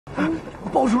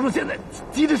包叔叔现在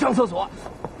急着上厕所，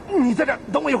你在这儿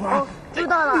等我一会儿啊。知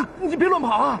道了。你别乱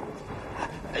跑啊！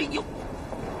哎呦！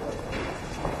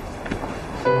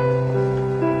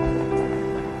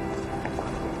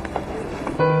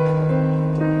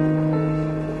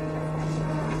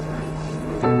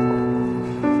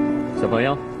小朋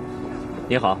友，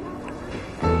你好，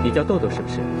你叫豆豆是不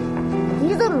是？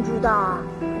你怎么知道啊？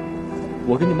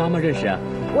我跟你妈妈认识啊。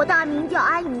我大名叫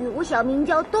安宇，我小名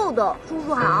叫豆豆。叔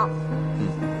叔好。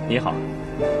你好，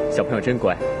小朋友真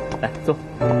乖，来坐。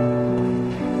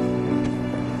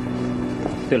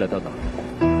对了，豆豆，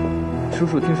叔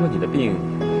叔听说你的病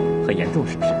很严重，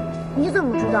是不是？你怎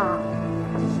么知道？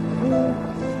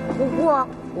不过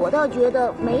我倒觉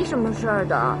得没什么事儿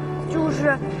的，就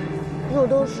是有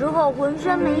的时候浑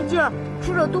身没劲儿，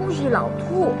吃了东西老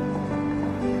吐。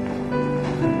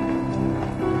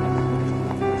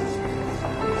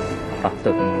啊，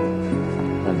豆豆，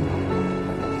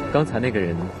刚才那个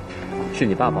人是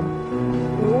你爸爸吗？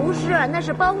不是，那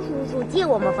是包叔叔借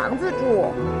我们房子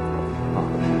住。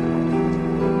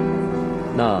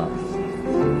啊，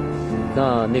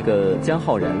那个江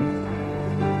浩然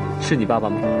是你爸爸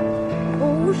吗？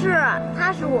不是，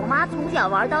他是我妈从小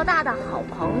玩到大的好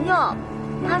朋友。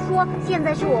他说现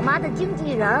在是我妈的经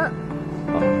纪人。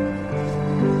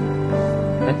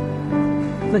哎，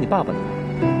那你爸爸呢？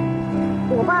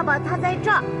我爸爸他在这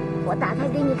儿，我打开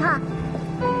给你看。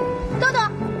豆豆，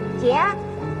姐。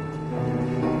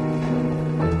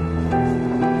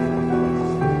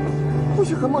不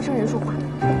许和陌生人说话。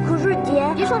可是姐，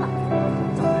别说了。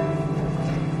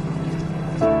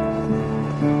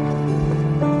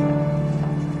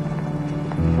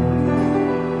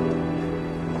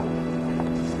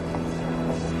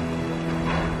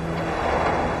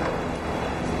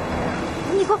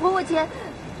你快还我钱，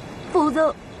否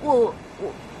则我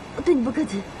对你不客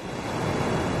气。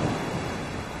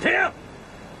停！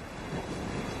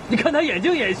你看他眼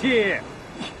睛演戏，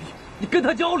你跟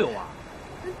他交流啊？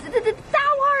大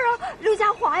腕啊，刘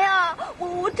家华呀，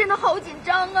我真的好紧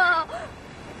张啊！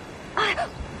哎，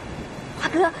华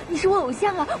哥，你是我偶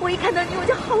像啊，我一看到你我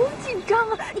就好紧张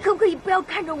啊！你可不可以不要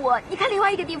看着我？你看另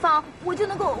外一个地方，我就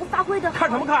能够发挥的。看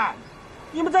什么看？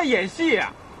你们在演戏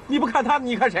啊！你不看他，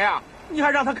你看谁啊？你还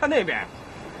让他看那边？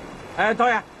哎，导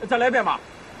演，再来一遍吧，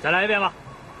再来一遍吧。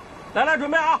来，准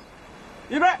备啊，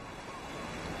预备，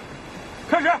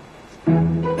开始。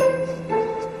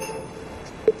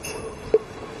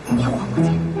你要还我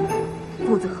钱，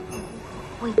否则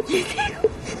我一定。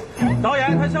导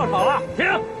演，他笑场了，停！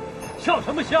笑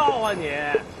什么笑啊你？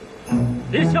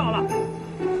别笑了，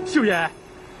秀妍，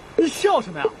你笑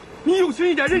什么呀？你用心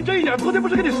一点，认真一点。昨天不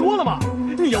是跟你说了吗？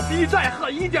你要逼再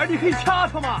狠一点，你可以掐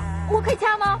他吗？我可以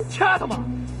掐吗？掐他吗？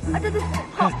啊，对，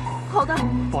好的。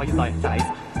不好意思，导演，再来一次。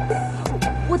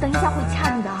我等一下会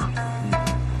掐你的啊。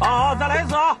好，再来一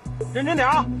次啊，认真点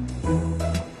啊。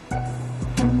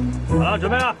好了，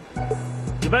准备了，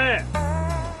预备，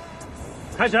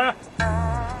开始。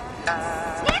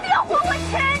你一定要还我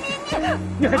钱，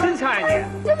你还真掐呀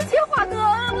你！对不起，华哥，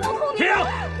我都痛你。停！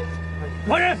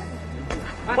换人！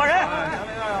换人！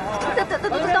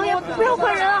导演，不要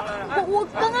换人啊！我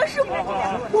刚刚是，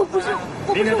我不是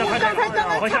我刚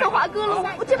刚掐到华哥了，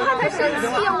我真怕他生气，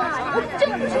我真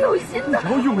不是有心的。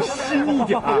你要用心一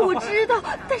点。我知道，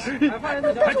但是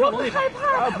我很害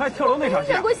怕。拍跳楼那场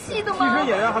戏，演过戏的吗？替身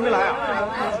演员还没来啊？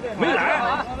没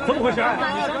来？怎么回事？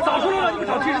早说了让你们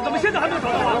找替身，怎么现在还没有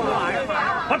找到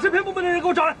啊？把制片部门的人给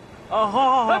我找来。啊，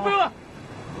好。哎，不用了。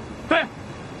对，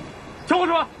跳过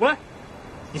是吧？我来。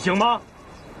你行吗？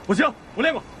我行，我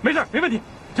练过，没事，没问题，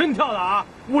真跳的啊！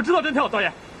我知道真跳，导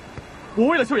演，我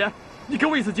为了秀妍，你给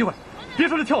我一次机会，别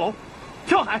说是跳楼，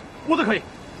跳海我都可以，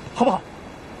好不好？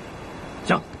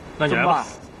行，那你来吧。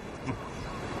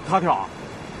他跳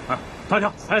啊，他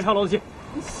跳，还是跳楼的戏。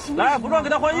来，服装给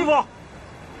他换衣服，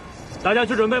大家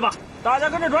去准备吧，大家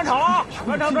跟着转场啊，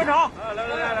转场。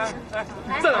来，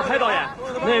在哪拍导演？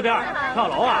那边跳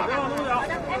楼啊。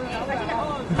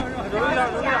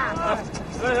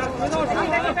没到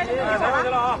场，赶紧去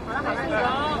了啊！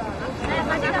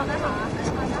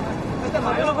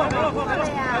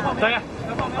导演，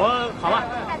我好了，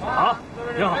好，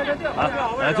挺好，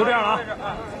哎，就这样了啊，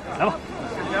来吧。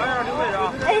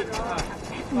哎，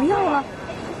不要了，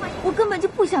我根本就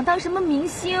不想当什么明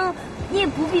星，你也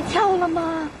不必跳了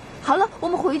吗？好了，我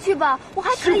们回去吧，我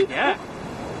还可以。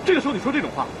这个时候你说这种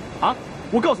话啊？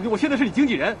我告诉你，我现在是你经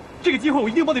纪人，这个机会我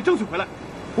一定帮你争取回来。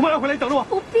我马上回来，你等着我。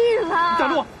不必了，等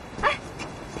着我。哎，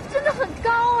真的很高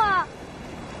啊，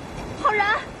浩然。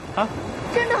啊，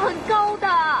真的很高的。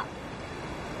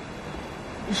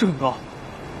是很高。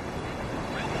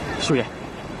秀妍，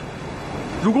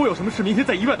如果我有什么事明天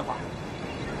在医院的话，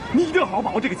你一定要好好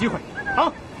把握这个机会，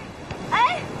啊！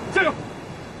哎，加油！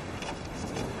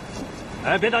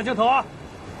哎，别挡镜头啊！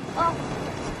哦。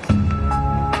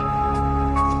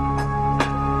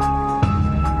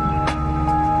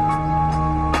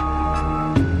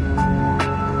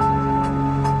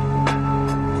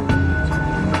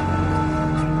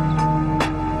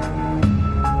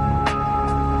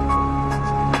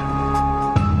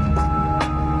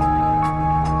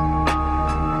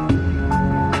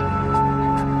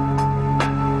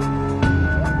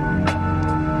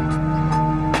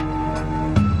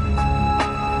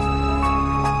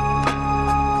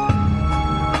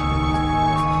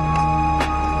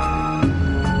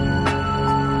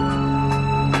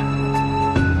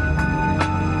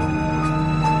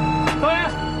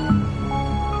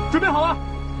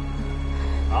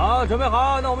准备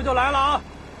好，那我们就来了啊！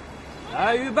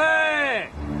来，预备，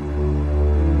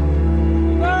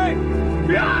预备，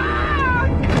呀！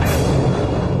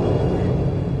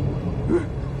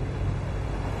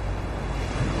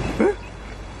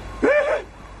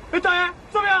导演，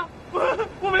怎么样？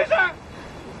我没事，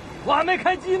我还没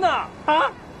开机呢。啊？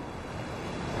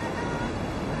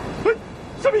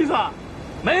什么意思啊？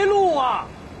没录啊？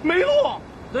没录？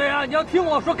对啊，你要听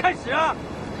我说，开始啊！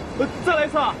再来一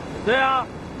次啊？对啊。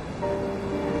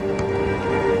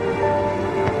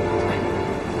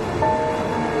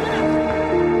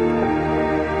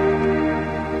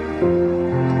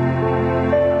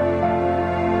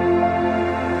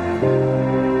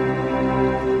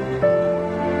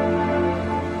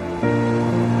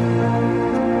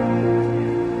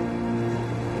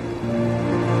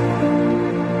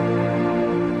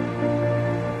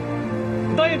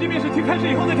导演，这边是停开始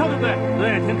以后再跳，对不对？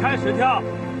对，停开始跳。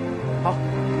好。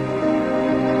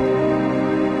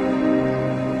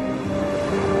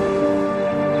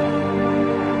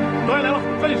导演来了，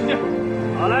抓紧时间。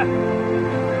好嘞。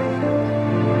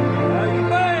预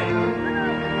备，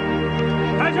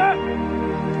开始。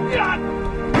呀！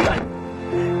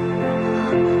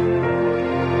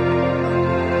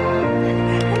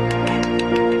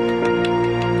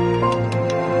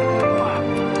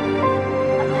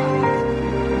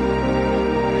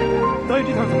导演，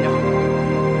这条怎么样？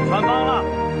穿帮了。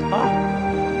啊？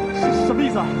是什么意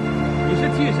思啊？你是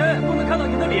替身，不能看到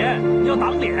你的脸，你要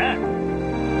挡脸。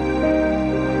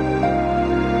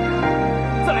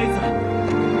再来一次，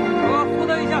我扶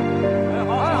他一下。哎，好，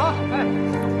哎，好，哎，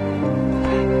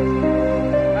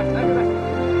来，预备，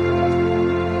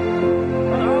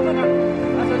慢点啊，慢点，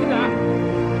来，小心点，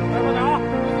来，慢点啊。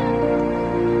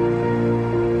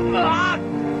啊！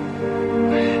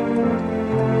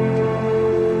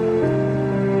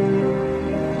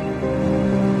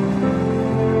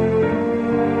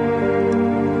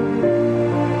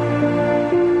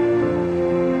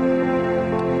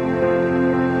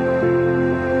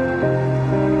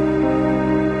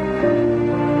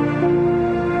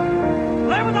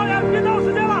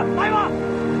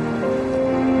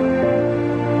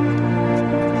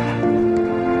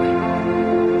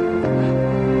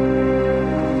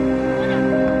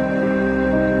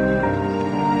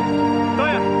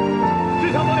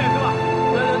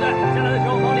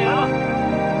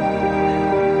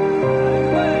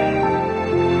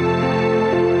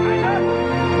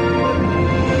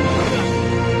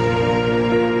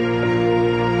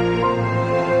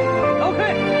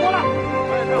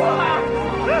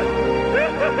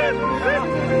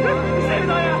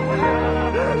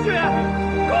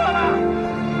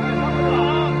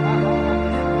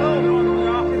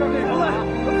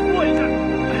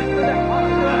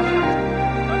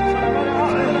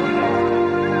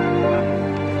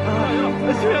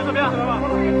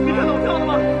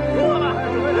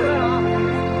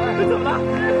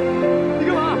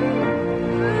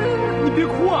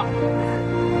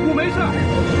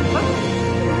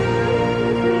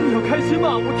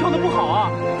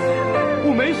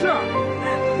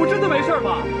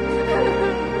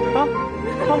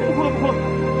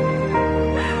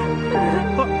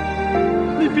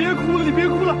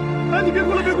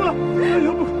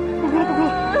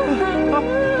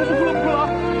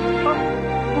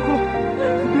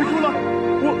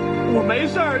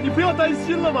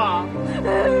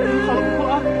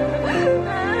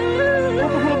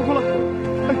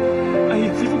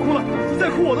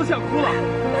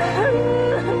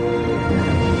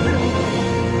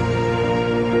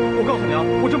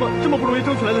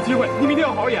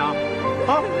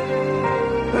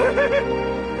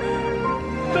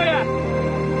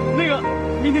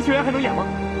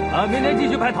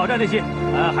挑战那些，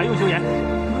还用修颜？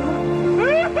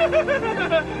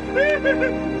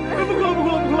不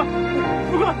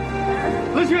哭了，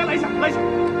来，学员来一下，来一下。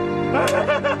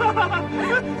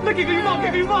来给个拥抱，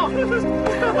给个拥抱。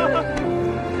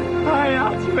哎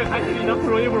呀，机会还是你的，不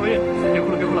容易不容易。别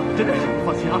哭了别哭了，真的没事，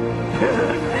放心啊。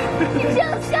你这样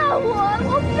吓我，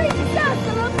我被你吓死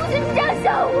了！不许你这样吓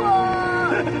我！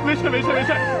没事没事没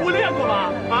事，我练过了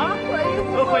啊。换衣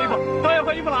服，换衣服，导演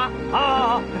换衣服了啊！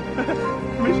好，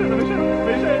没事的没事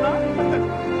没事的。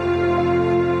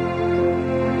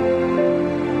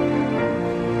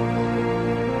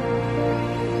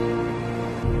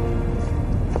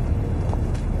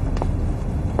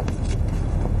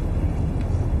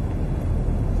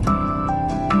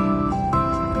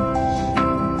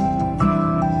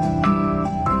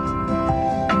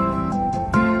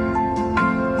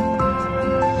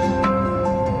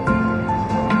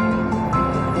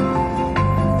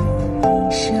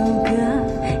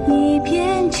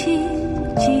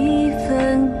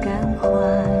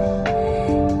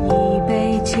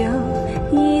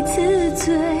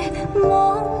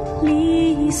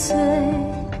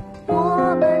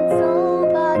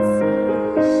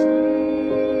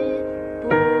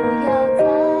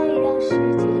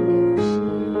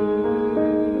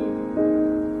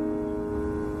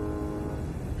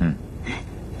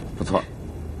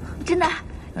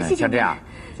像这样，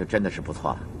就真的是不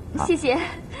错了。谢谢。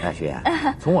哎，学员，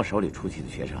从我手里出去的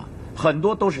学生，很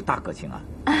多都是大个性啊。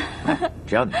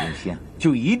只要你用心，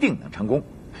就一定能成功。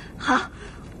好，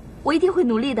我一定会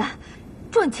努力的。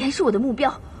赚钱是我的目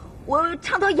标，我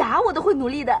唱到哑我都会努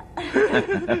力的。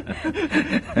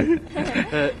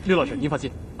刘老师，您放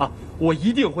心啊，我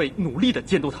一定会努力的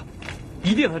监督他，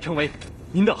一定让他成为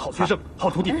您的好学生、好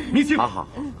徒弟、明星。好。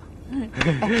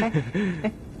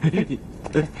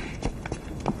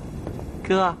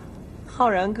哥，浩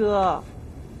然哥，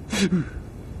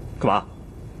干嘛？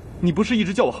你不是一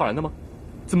直叫我浩然的吗？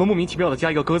怎么莫名其妙的加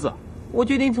一个哥字？我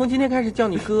决定从今天开始叫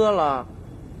你哥了。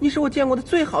你是我见过的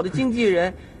最好的经纪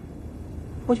人，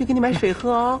我去给你买水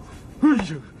喝啊。哎呀，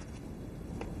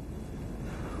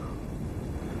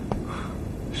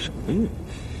什么呀？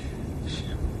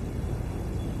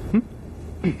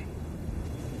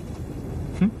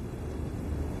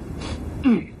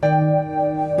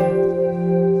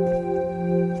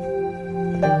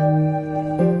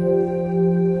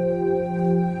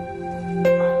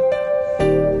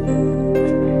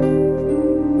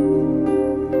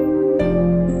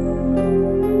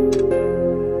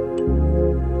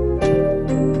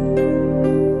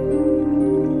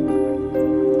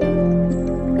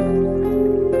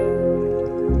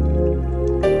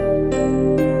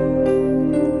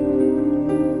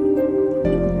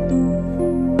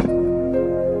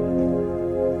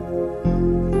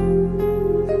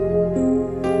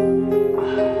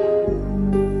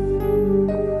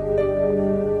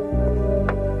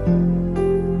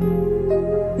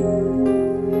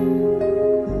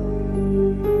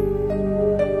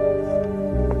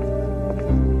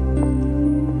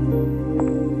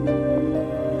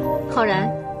浩然，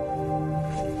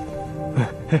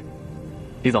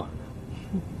李总，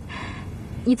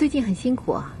你最近很辛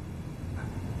苦啊。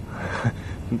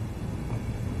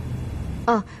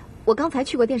哦，我刚才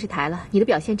去过电视台了，你的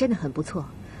表现真的很不错，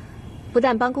不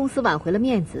但帮公司挽回了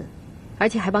面子，而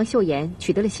且还帮秀妍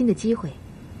取得了新的机会。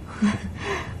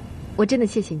我真的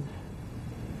谢谢你。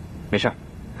没事儿。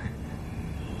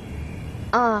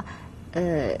啊，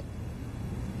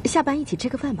下班一起吃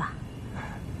个饭吧。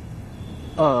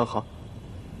好。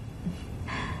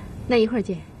那一会儿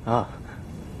见。啊。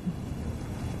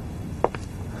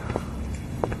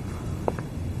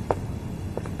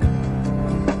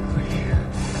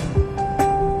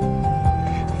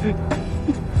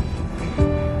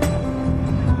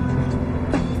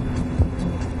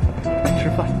吃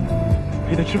饭，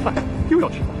陪他吃饭，又要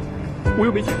吃饭，我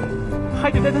又没钱，还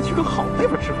得带他去个好地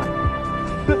方吃饭。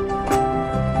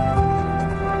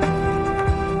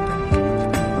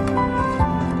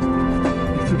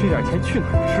这点钱去哪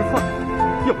儿吃饭？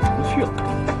要不就不去了，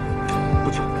不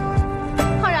去了。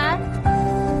浩然，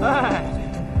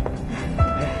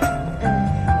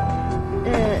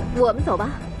我们走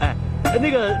吧。那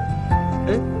个，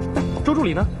周助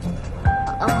理呢？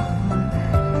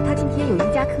他今天有瑜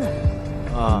伽课。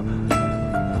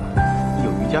有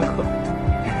瑜伽课。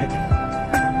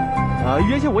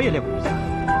原先我也练过瑜伽，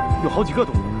有好几个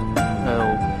动作，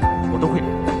我都会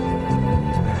练。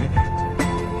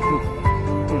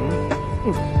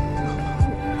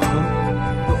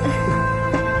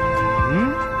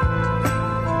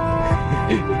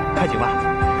还行吧？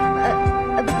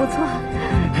不错。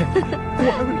我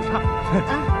还会理唱。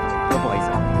不好意思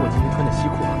啊，我今天穿的西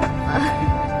裤。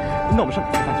那我们上哪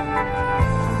吃饭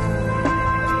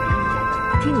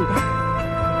去？听你的。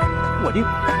我定。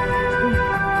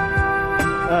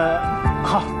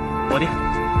好，老弟，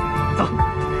走。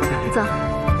走。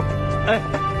哎，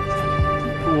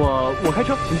我开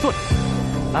车，你坐着。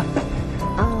啊。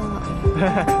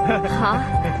好。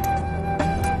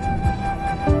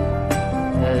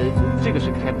这个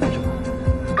是开不开是吧？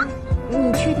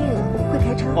你确定会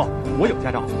开车？哦，我有驾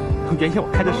照，原先我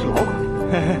开的是老款。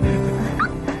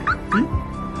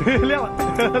亮了，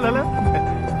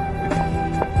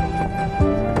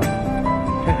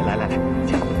来。来，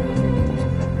请。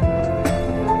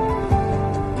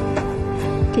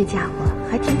这家伙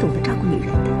还挺懂得照顾女人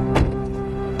的。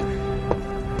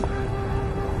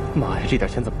妈呀，这点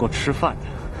钱怎么够吃饭的？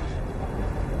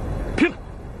拼了，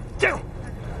加油！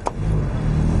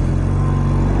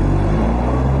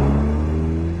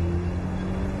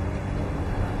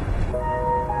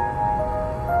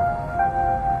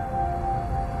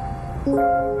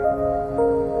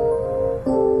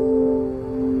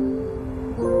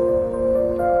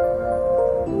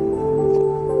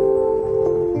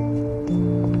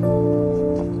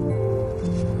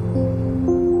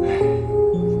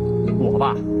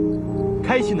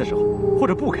开心的时候，或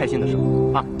者不开心的时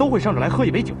候啊，都会上这来喝一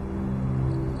杯酒。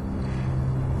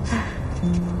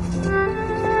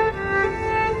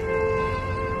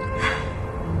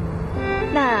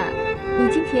那你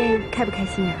今天开不开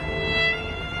心啊？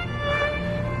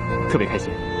特别开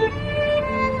心。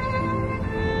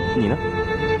你呢？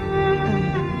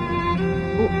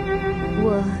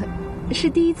我是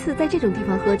第一次在这种地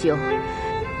方喝酒，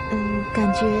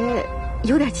感觉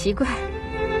有点奇怪。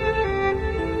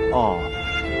哦。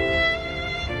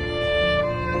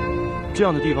这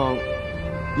样的地方，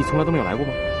你从来都没有来过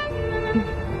吗？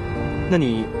那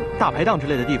你大排档之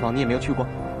类的地方，你也没有去过？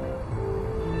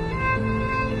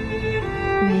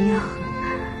没有。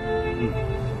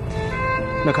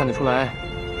那看得出来，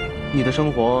你的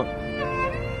生活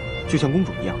就像公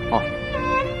主一样啊。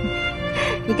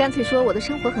你干脆说我的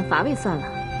生活很乏味算了。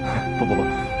不，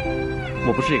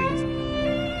我不是这个意思。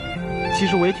其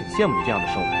实我也挺羡慕你这样的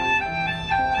生活。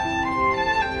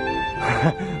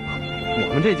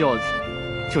我们这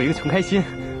就一个穷开心。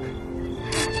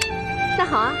那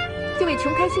好啊，就为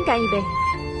穷开心干一杯，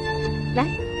来，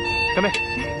干杯！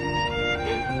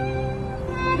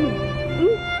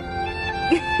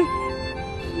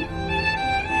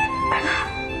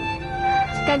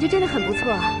感觉真的很不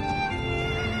错。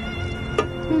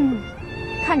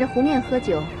看着湖面喝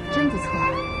酒真不错，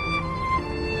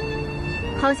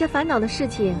好像烦恼的事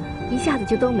情一下子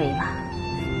就都没了。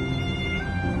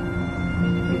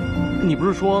你不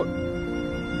是说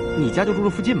你家就住这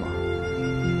附近吗？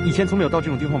以前从没有到这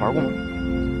种地方玩过吗？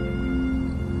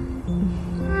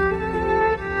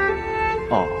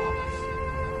哦，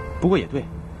不过也对，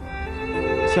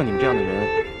像你们这样的人，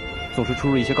总是出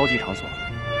入一些高级场所，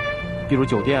比如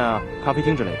酒店啊、咖啡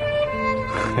厅之类的。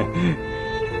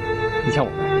你像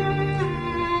我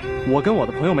们，我跟我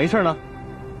的朋友没事呢，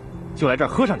就来这儿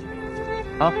喝上几杯，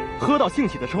啊，喝到兴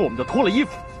起的时候，我们就脱了衣服，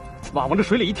往这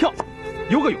水里一跳，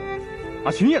游个泳，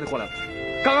啊，巡夜的过来了，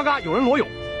嘎嘎嘎，有人裸泳，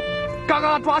嘎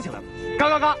嘎抓起来了，嘎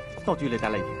嘎嘎，到局里待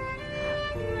了一天。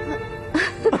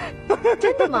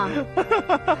真的吗？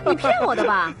你骗我的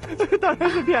吧？当然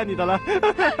是骗你的了。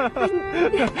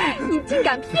你竟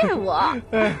敢骗我！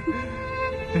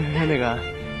那个，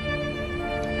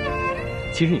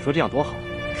其实你说这样多好，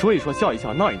说一说，笑一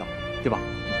笑，闹一闹，对吧？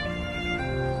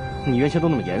你原先都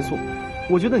那么严肃，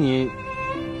我觉得你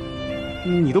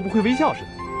都不会微笑似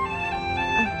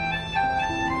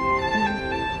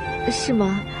的。是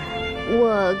吗？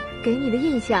我给你的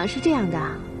印象是这样的。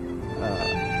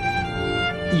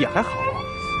也还好，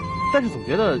但是总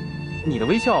觉得你的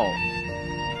微笑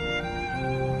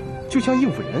就像应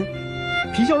付人，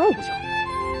皮笑肉不笑。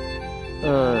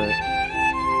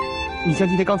你像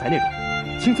今天刚才那种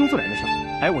轻松自然的笑，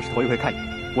哎，我是头一回看见，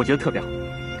我觉得特别好。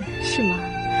是吗？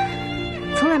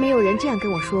从来没有人这样跟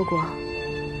我说过。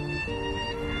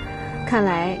看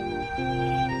来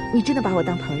你真的把我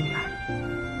当朋友了。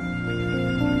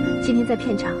今天在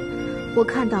片场，我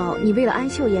看到你为了安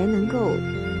秀妍能够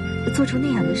做出那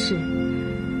样的事，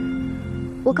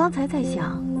我刚才在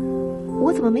想，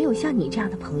我怎么没有像你这样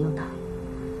的朋友呢？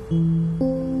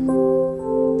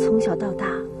从小到大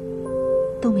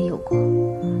都没有过。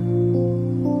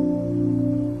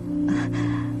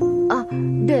啊，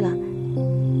对了，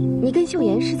你跟秀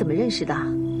妍是怎么认识的？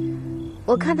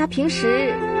我看她平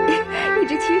时一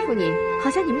直欺负你，好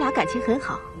像你们俩感情很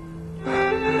好。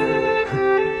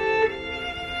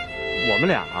我们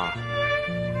俩啊，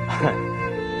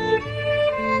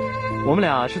我们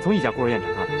俩是从一家孤儿院长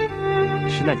大的，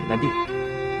是难姐难弟。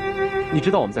你知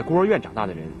道我们在孤儿院长大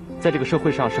的人，在这个社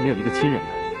会上是没有一个亲人的。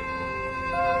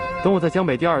等我在江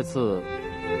北第二次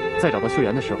再找到秀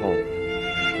妍的时候，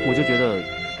我就觉得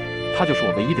他就是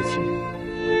我唯一的亲人。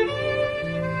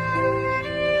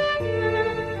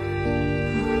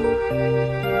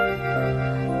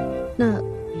那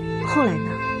后来呢？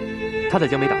他在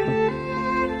江北打工，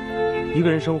一个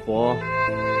人生活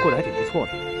过得还挺不错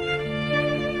的。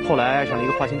后来爱上了一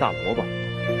个花心大萝卜，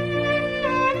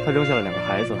他扔下了2个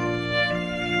孩子，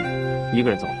一个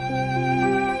人走了。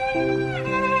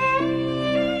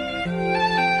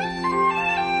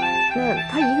那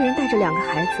他一个人带着2个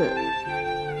孩子，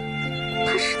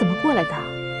他是怎么过来的？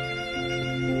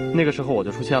那个时候我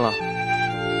就出现了。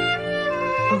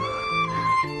哦，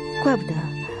怪不得，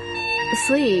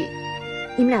所以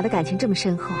你们俩的感情这么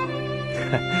深厚。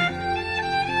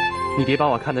你别把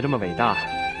我看得这么伟大。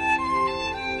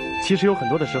其实有很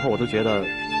多的时候，我都觉得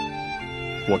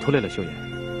我拖累了秀妍，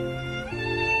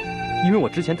因为我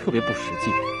之前特别不实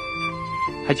际，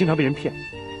还经常被人骗。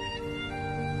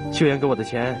秀妍给我的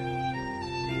钱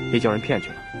也叫人骗去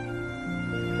了，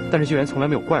但是秀妍从来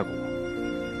没有怪过我。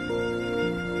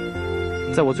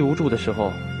在我最无助的时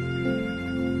候，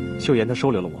秀妍她收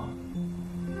留了我，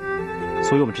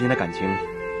所以我们之间的感情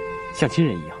像亲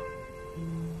人一样。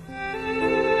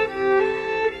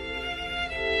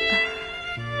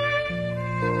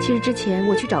其实之前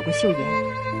我去找过秀妍，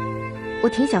我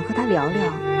挺想和她聊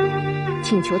聊，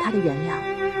请求她的原谅，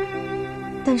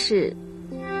但是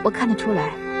我看得出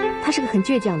来，她是个很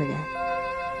倔强的人，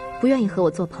不愿意和我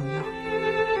做朋友。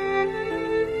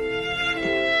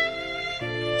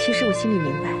其实我心里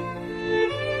明白，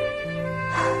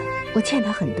我欠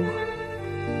她很多，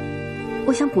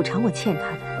我想补偿我欠她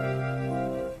的。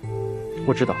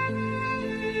我知道，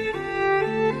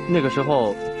那个时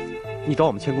候你找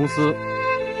我们签公司，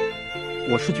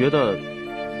我是觉得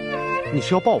你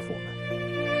是要报复我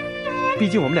们，毕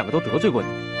竟我们2个都得罪过你。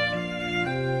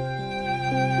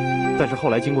但是后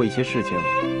来经过一些事情，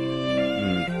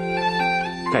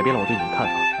改变了我对你的看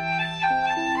法。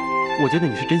我觉得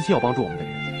你是真心要帮助我们的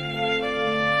人。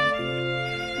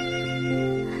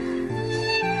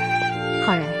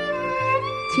浩然，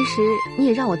其实你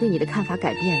也让我对你的看法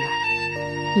改变了。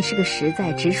你是个实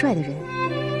在直率的人，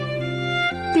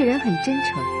对人很真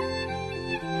诚。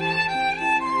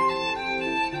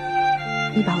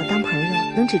你把我当朋友，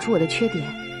能指出我的缺点，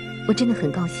我真的很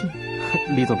高兴。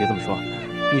李总，别这么说，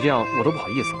你这样我都不好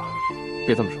意思了。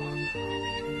别这么说。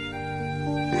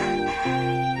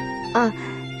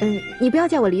你不要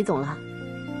叫我李总了，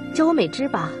叫我美芝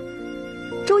吧。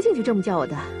周静就这么叫我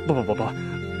的。不，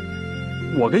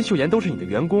我跟秀妍都是你的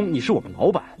员工，你是我们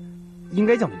老板，应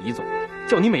该叫你李总，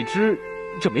叫你美芝，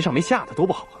这没上没下的多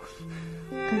不好。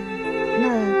那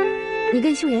你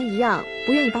跟秀妍一样，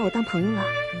不愿意把我当朋友了？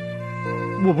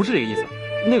我不是这个意思，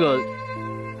那个，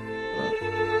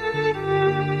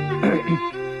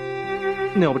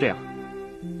那要不这样，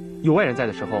有外人在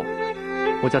的时候，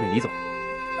我叫你李总，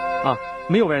啊，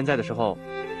没有外人在的时候，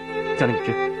叫你美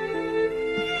芝。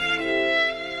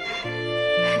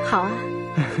好啊，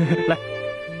来。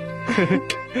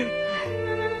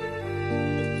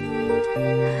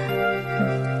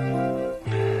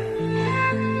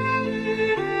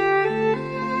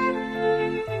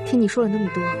听你说了那么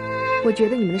多，我觉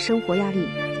得你们的生活压力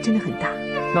真的很大。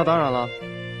那当然了，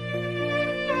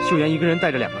秀妍一个人带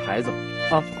着2个孩子，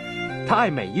啊，她爱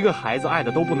每一个孩子，爱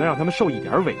的都不能让他们受一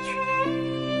点委屈。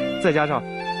再加上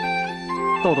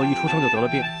豆豆一出生就得了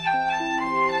病，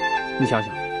你想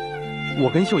想，我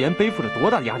跟秀妍背负着多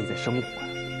大的压力在生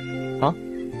活啊！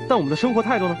但我们的生活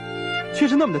态度呢，却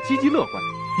是那么的积极乐观，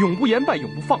永不言败，永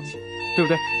不放弃，对不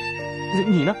对？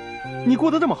你呢？你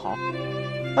过得这么好，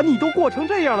啊，你都过成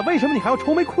这样了，为什么你还要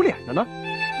愁眉苦脸的呢？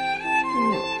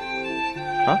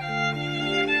啊？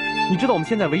你知道我们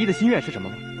现在唯一的心愿是什么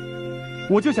吗？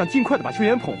我就想尽快的把秀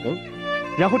妍捧红，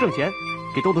然后挣钱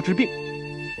给豆豆治病。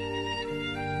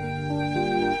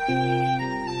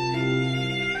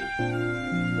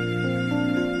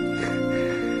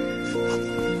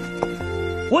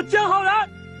我江浩然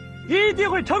一定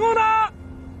会成功的。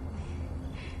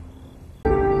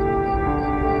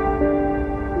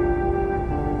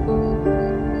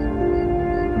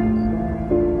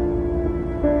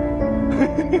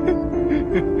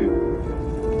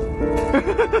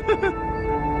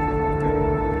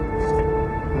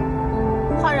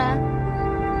浩然，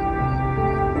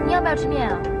你要不要吃面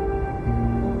啊？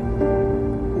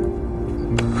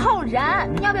浩然，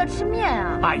你要不要吃面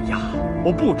啊？哎呀，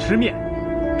我不吃面，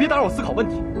别打扰我思考问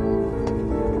题。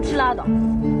不吃拉倒，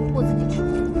我自己吃。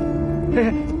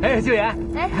秀妍，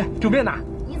煮面呢？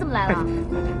你怎么来了？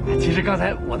其实刚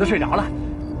才我都睡着了，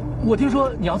我听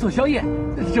说你要做宵夜，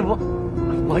这不，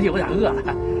我有点饿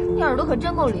了。你耳朵可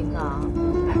真够灵的。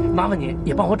麻烦你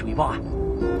也帮我煮一包啊。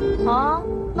好，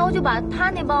那我就把他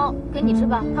那包给你吃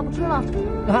吧，他不吃了。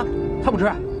啊，他不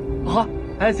吃？好，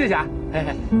哎，谢谢啊，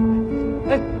哎，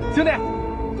兄弟，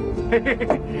嘿嘿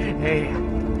嘿，哎呀，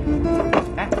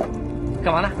哎，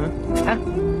干嘛呢？啊？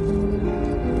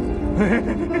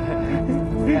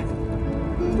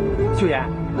秀妍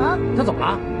啊，他怎么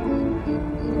了？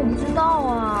我不知道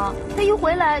啊，他一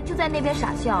回来就在那边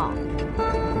傻笑。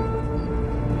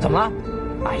怎么了？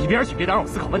哎，一边去，别打扰我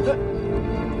思考问题。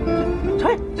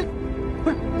这不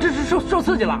是，这是受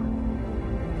刺激了。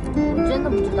我真的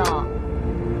不知道，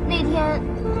那天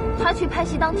他去拍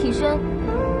戏当替身，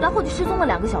然后就失踪了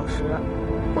2个小时，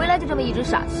回来就这么一直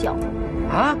傻笑。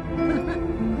啊？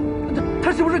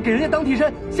他是不是给人家当替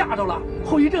身吓着了？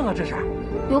后遗症啊，这是。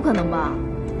有可能吧。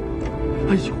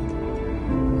哎呦，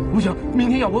不行，明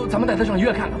天要不咱们带他上医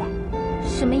院看看吧？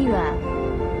什么医院？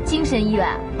精神医院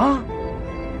啊？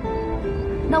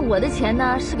那我的钱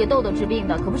呢？是给豆豆治病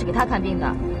的，可不是给他看病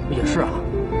的。也是啊。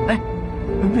哎，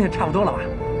那也差不多了吧？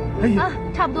哎呀，啊，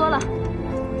差不多了。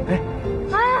哎呀，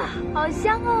好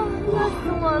香哦，饿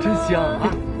死我了！真香啊！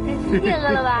你也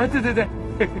饿了吧？对。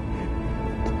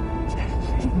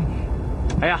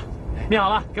哎呀，面好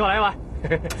了，给我来一碗。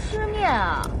吃面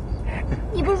啊？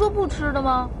你不是说不吃的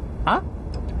吗？啊？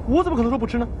我怎么可能说不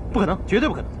吃呢？不可能，绝对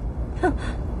不可能。哼，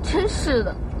真是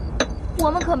的，我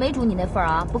们可没煮你那份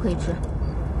啊，不可以吃。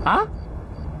啊？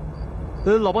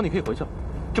老包你可以回去了，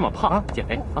这么胖啊，减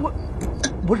肥啊？我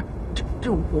不是，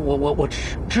这我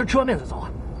吃完面再走啊。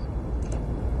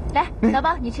来，老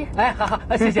包你吃。哎，好，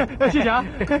谢谢谢谢啊。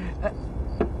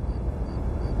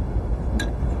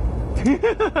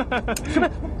什么？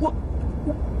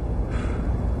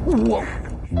我。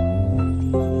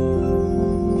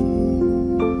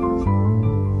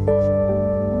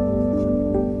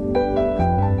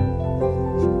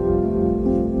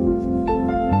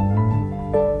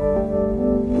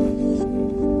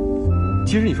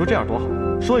其实你说这样多好，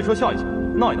说一说笑一笑，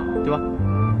闹一闹，对吧？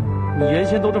你原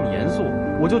先都这么严肃，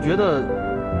我就觉得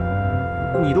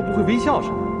你都不会微笑似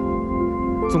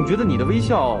的，总觉得你的微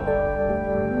笑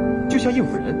就像应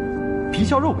付人，皮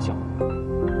笑肉不笑。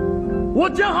我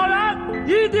讲好人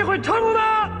一定会成功的。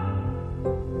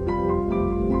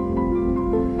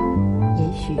也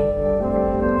许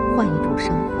换一种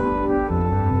生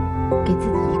活，给自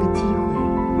己一个机会，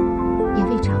也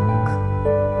未尝不可。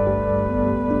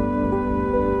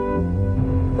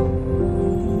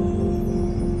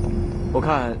我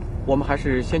看我们还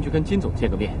是先去跟金总见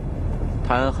个面，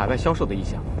谈海外销售的意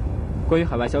向。关于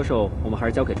海外销售，我们还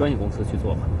是交给专业公司去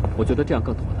做吧，我觉得这样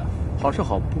更妥当。好是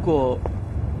好，不过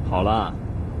好了，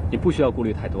你不需要顾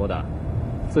虑太多的，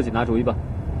自己拿主意吧，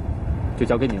就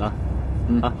交给你了。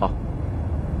啊，好。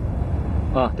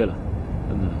啊，对了，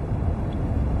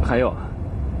还有，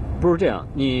不如这样，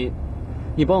你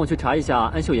帮我去查一下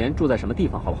安秀妍住在什么地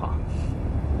方，好不好？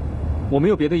我没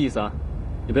有别的意思啊，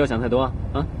你不要想太多啊。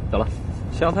啊，走了。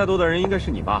想太多的人应该是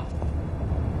你吧，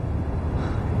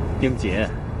丁姐。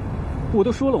我都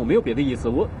说了，我没有别的意思，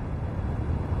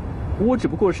我只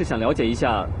不过是想了解一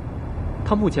下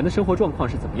他目前的生活状况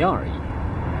是怎么样而已。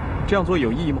这样做有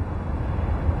意义吗？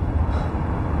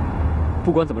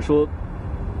不管怎么说，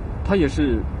她也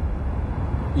是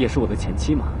我的前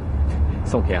妻嘛。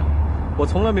宋天，我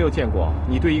从来没有见过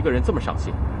你对一个人这么上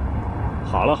心。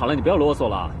好了，你不要啰嗦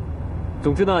了。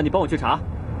总之呢，你帮我去查，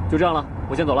就这样了，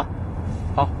我先走了。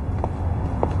好。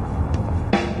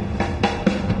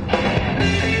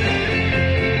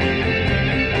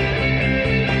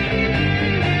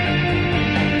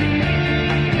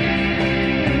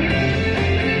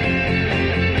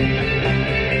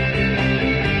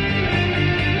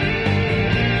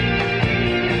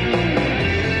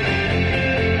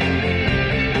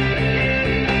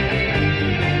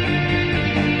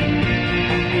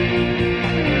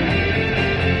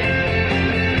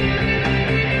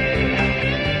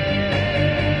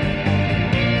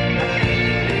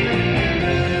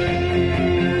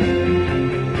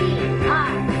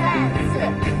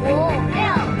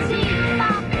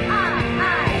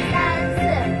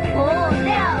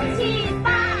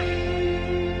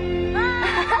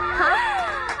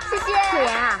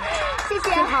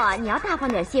放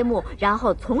点谢幕，然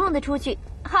后从容的出去。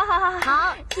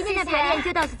好，今天的排练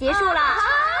就到此结束了。好，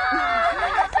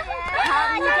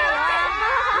你加油啊！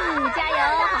加油！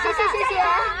谢谢，再见啊！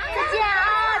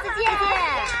再见！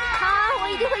好，我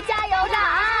一定会加油的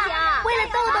啊！为了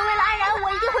豆豆，为了安然，我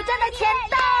一定会赚到钱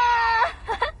的。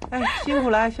哎，辛苦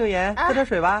了，秀妍，喝点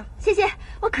水吧。谢谢，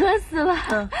我渴死了。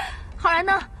浩然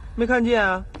呢？没看见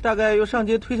啊，大概又上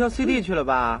街推销 CD 去了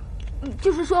吧？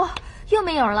就是说。又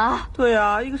没影了。对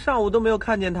啊，一个上午都没有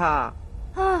看见他。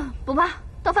不怕，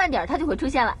到饭点他就会出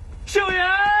现了。秀妍，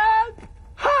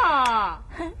哈，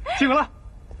辛苦了。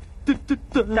对，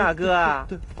大哥，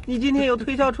你今天又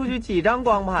推销出去几张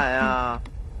光盘啊？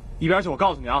一边去！我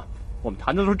告诉你啊，我们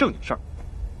谈的都是正经事儿。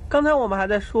刚才我们还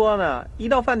在说呢，一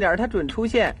到饭点他准出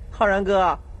现。浩然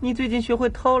哥，你最近学会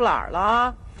偷懒了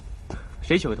啊？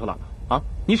谁学会偷懒了啊？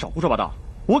你少胡说八道！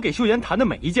我给秀妍谈的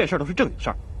每一件事都是正经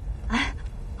事儿。哎，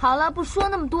好了，不说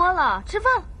那么多了，吃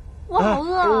饭了，我好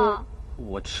饿啊。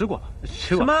我吃过了，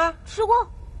什么？吃过？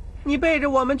你背着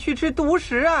我们去吃独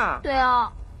食啊？对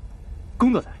啊。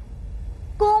工作餐。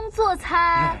工作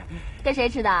餐，跟谁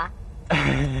吃的？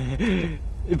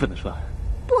不能说。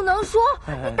不能说？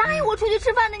你答应我出去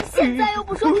吃饭的，你现在又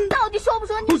不说，你到底说不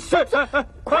说？你说不说？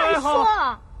快说！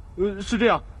是这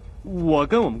样，我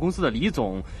跟我们公司的李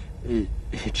总，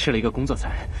吃了一个工作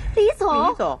餐。李总？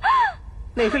李总？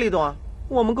哪个李总啊？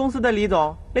我们公司的李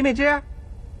总，雷美芝。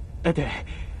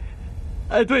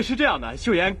对，是这样的，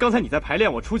秀妍，刚才你在排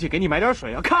练，我出去给你买点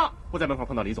水啊，咔，我在门口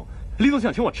碰到李总，李总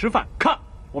想请我吃饭，咔，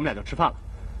我们俩就吃饭了。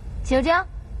请这样。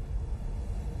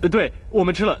对，我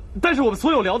们吃了，但是我们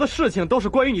所有聊的事情都是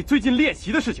关于你最近练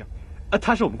习的事情。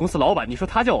他是我们公司老板，你说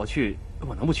他叫我去，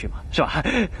我能不去吗？是吧？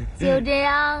就这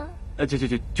样。就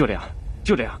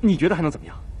这样，你觉得还能怎么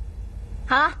样？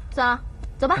好了，算了，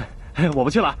走吧。我不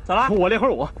去了，走了，我练会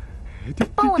儿舞。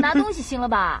帮我拿东西行了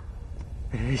吧？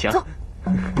行。走。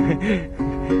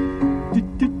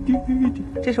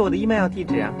这是我的 email 地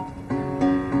址啊。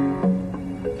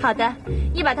好的，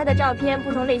你把他的照片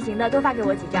不同类型的都发给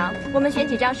我几张，我们选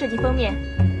几张设计封面。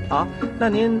好，那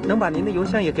您能把您的邮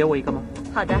箱也给我一个吗？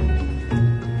好的。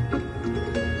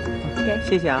OK，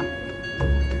 谢谢啊。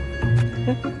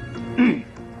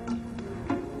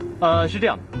是这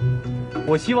样的，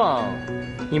我希望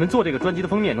你们做这个专辑的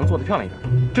封面能做得漂亮一点，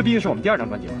这毕竟是我们第2张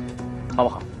专辑了，好不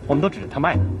好？我们都指着它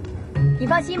卖的。你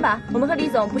放心吧，我们和李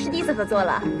总不是第一次合作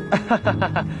了。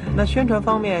那宣传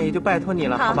方面也就拜托你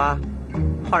了，好吧？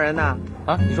浩然呐，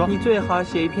你说，你最好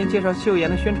写一篇介绍秀妍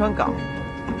的宣传稿。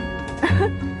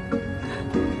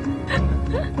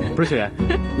不是秀妍，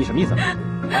你什么意思？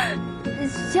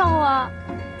笑啊，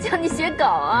叫你写稿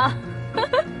啊。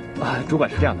主管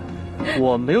是这样的，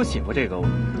我没有写过这个，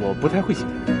我不太会写。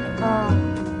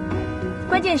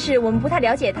关键是我们不太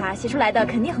了解他，写出来的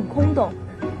肯定很空洞。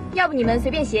要不你们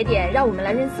随便写点，让我们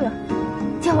来润色。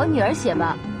叫我女儿写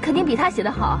吧，肯定比她写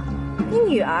的好。你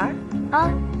女儿啊？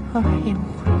哎呦，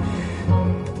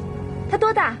她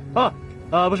多大？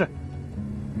不是，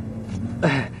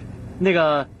那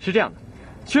个是这样的，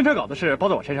宣传稿的事包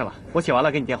在我身上了，我写完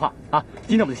了给你电话啊。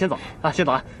今天我们就先走啊，先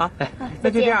走了。好，那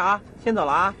就这样啊，先走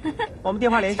了啊，我们电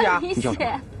话联系啊。你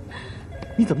写，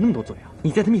你怎么那么多嘴啊？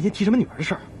你在他面前提什么女儿的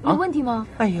事儿？有问题吗？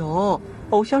哎呦，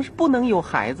偶像是不能有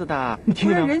孩子的，不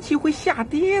然人气会下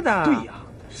跌的。对呀，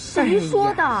谁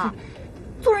说的？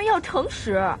做人要诚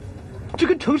实。这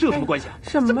跟诚实有什么关系啊？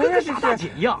什么呀？跟个傻大姐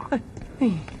一样。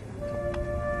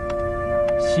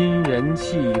新人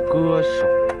气歌手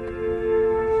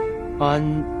安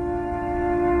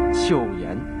秀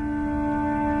妍，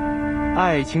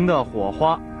爱情的火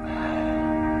花。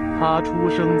她出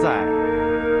生在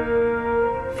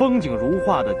风景如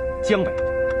画的江北。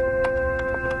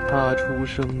她出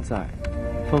生在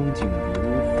风景如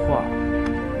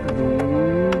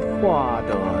画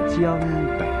的江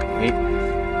北。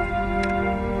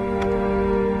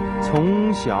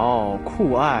从小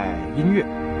酷爱音乐。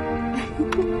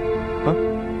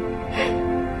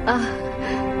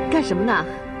干什么呢？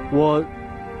我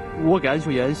给安秀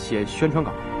妍写宣传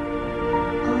稿。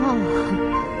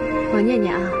我念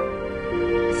念啊，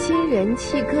新人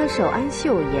气歌手安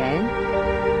秀妍，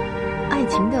爱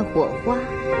情的火花，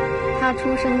她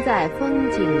出生在风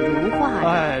景如画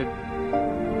的。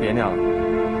别那样了，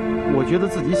我觉得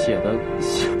自己写的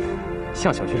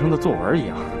像小学生的作文一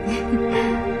样。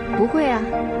不会啊，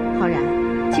浩然，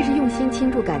其实用心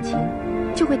倾注感情，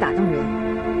就会打动人，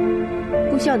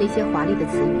不需要那些华丽的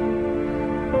词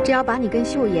语，只要把你跟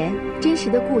秀妍真实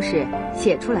的故事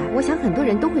写出来，我想很多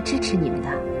人都会支持你们的。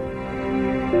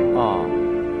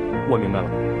我明白了，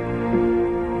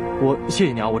我谢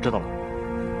谢你啊，我知道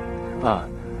了。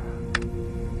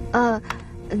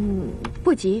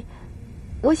不急，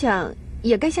我想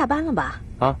也该下班了吧？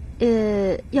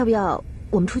要不要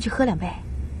我们出去喝2杯？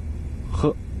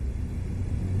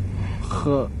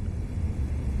喝，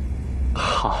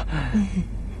好。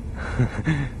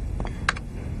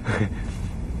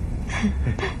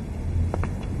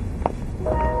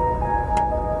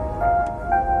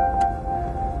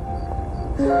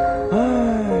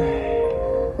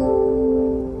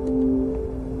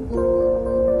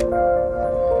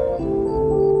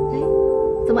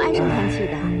怎么唉声叹气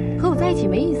的？和我在一起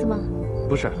没意思吗？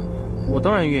不是，我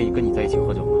当然愿意跟你在一起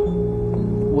喝酒了。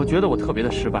我觉得我特别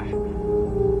的失败，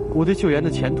我对秀妍的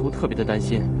前途特别的担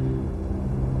心。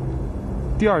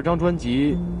第2张专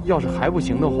辑要是还不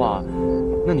行的话，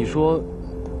那你说，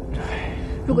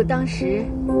如果当时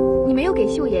你没有给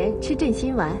秀妍吃镇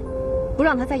心丸，不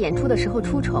让她在演出的时候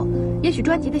出丑，也许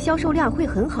专辑的销售量会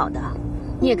很好的。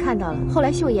你也看到了，后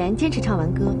来秀妍坚持唱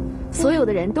完歌，所有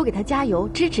的人都给她加油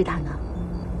支持她呢。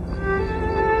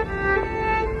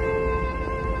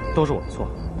都是我的错，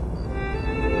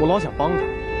我老想帮她，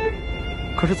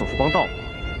可是总是帮倒我。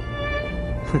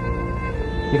哼，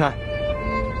你看，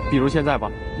比如现在吧，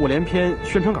我连篇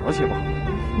宣传稿都写不好。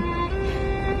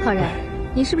浩然，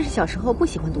你是不是小时候不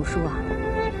喜欢读书啊？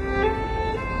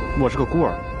我是个孤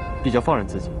儿，比较放任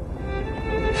自己。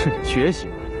学习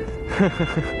嘛，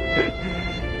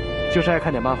就是爱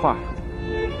看点漫画。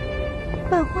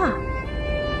漫画？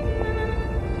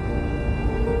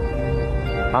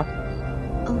啊？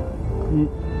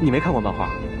你没看过漫画？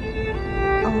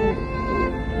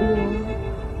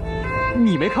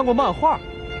你没看过漫画？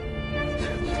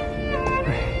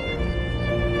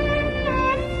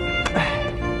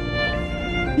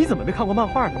你怎么没看过漫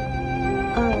画呢？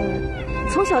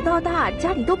从小到大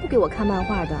家里都不给我看漫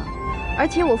画的，而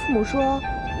且我父母说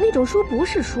那种书不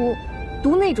是书，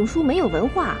读那种书没有文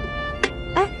化。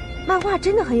哎，漫画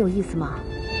真的很有意思吗？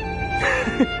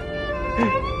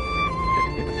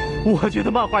我觉得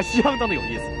漫画相当的有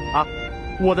意思啊！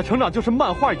我的成长就是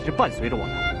漫画一直伴随着我的。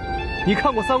你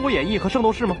看过《三国演义》和《圣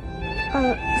斗士》吗？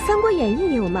《三国演义》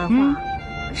也有漫画，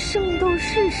圣斗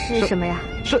士是什么呀？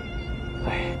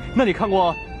那你看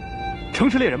过《城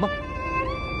市猎人》吗？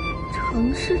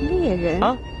城市猎人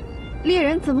啊？猎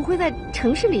人怎么会在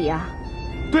城市里呀？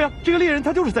对啊，这个猎人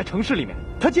他就是在城市里面，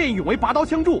他见义勇为，拔刀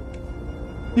相助。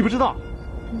你不知道？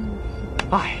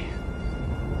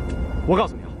我告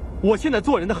诉你啊，我现在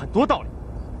做人的很多道理，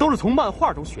都是从漫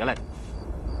画中学来的。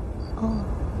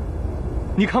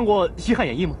你看过《西汉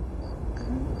演义》吗？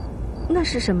那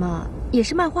是什么？也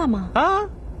是漫画吗？啊，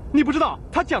你不知道，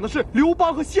他讲的是刘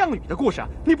邦和项羽的故事啊。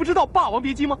你不知道《霸王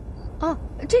别姬》吗？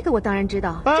这个我当然知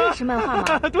道，这也是漫画吗？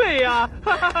对呀。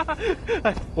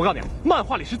我告诉你，漫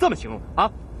画里是这么形容的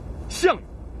啊：项羽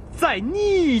在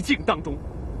逆境当中，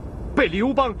被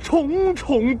刘邦重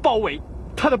重包围，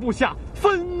他的部下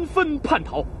纷纷叛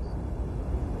逃。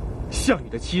项羽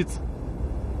的妻子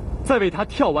在为他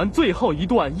跳完最后一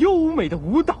段优美的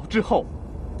舞蹈之后，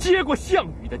接过项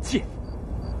羽的剑，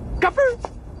嘎嘣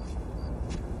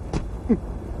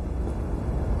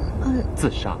儿，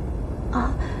自杀。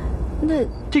那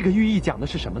这个寓意讲的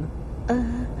是什么呢？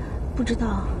不知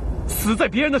道。死在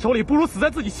别人的手里，不如死在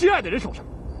自己心爱的人手上。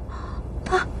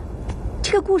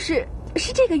这个故事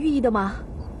是这个寓意的吗？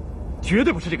绝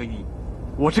对不是这个寓意，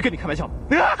我是跟你开玩笑的。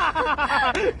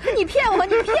你骗我！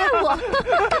你骗我！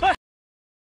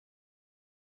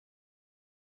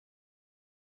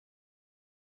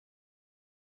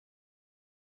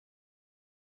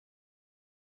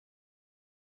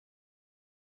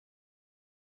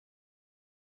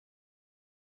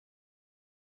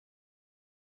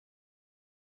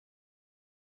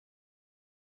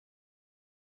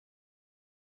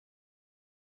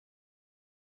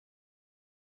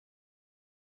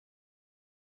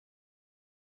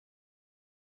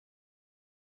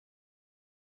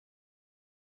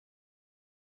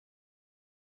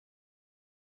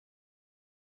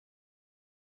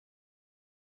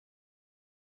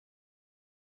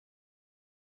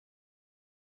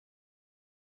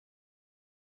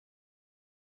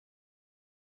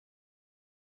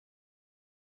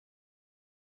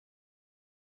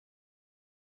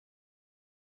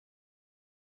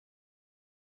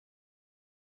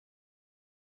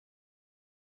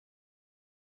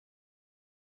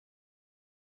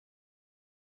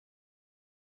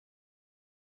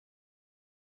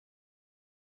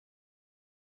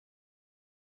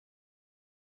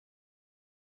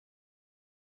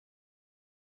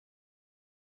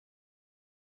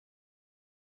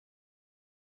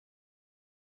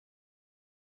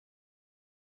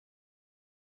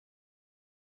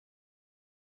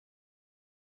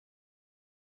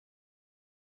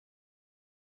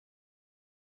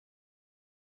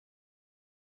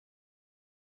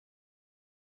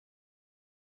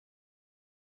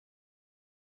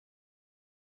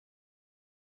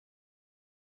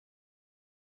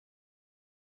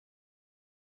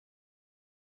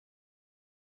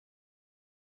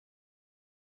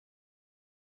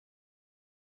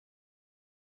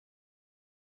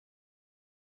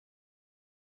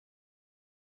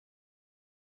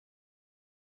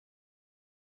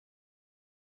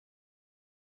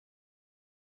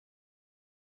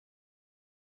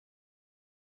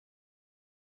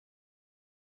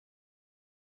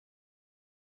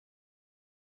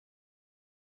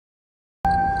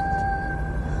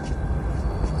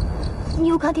你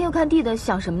又看天又看地的，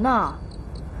想什么呢？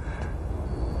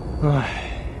唉，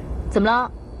怎么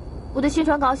了？我的宣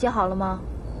传稿写好了吗？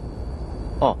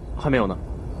哦，还没有呢。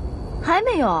还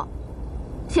没有？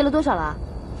写了多少了？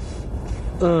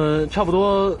差不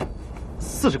多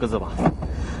40个字吧。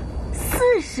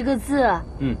40个字？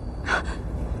嗯。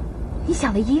你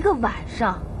想了1个晚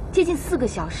上，接近4个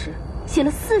小时，写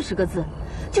了40个字，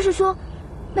就是说，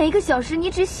每1个小时你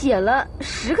只写了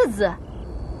10个字，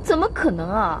怎么可能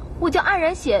啊？我叫安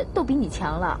然写都比你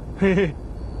强了。嘿嘿，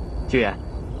秋妍，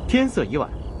天色已晚，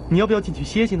你要不要进去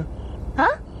歇息呢？啊？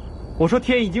我说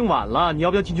天已经晚了，你要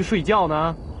不要进去睡觉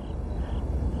呢？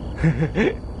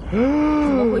怎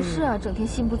么回事啊？整天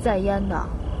心不在焉的，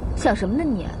想什么呢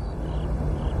你？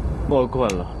我困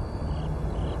了。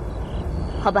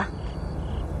好吧，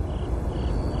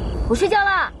我睡觉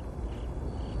了。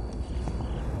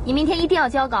你明天一定要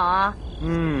交稿啊。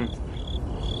嗯。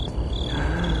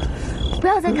不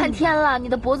要再看天了，你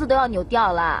的脖子都要扭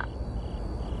掉了。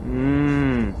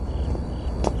嗯。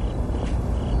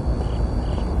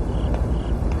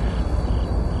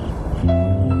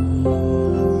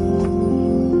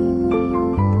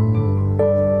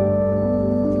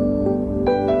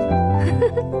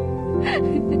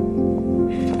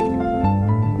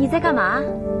你在干嘛？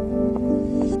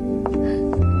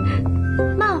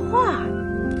漫画。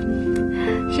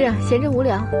是啊，闲着无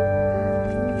聊，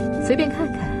随便看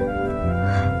看。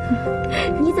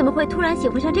你怎么会突然喜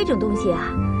欢上这种东西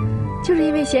啊？就是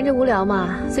因为闲着无聊嘛，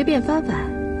随便翻翻。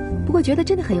不过觉得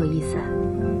真的很有意思。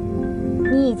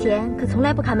你以前可从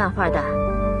来不看漫画的，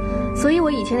所以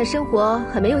我以前的生活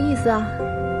很没有意思啊。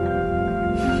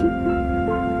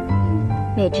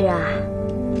美芝啊，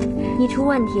你出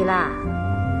问题了。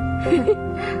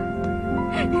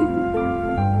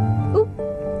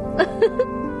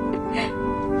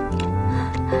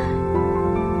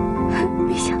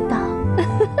没想到。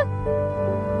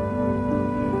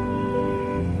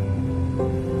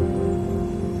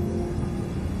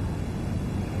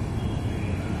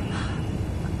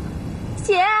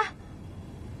姐，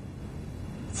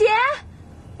姐，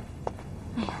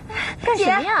哎呀，干什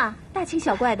么呀？大惊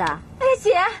小怪的。哎呀，姐，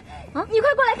你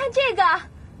快过来看这个。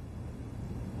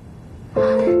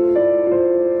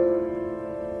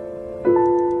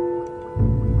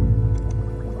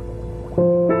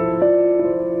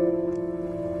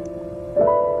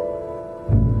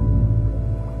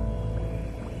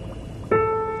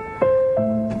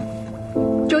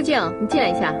周静，你进来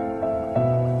一下。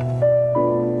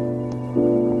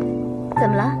怎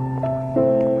么了？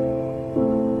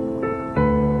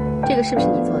这个是不是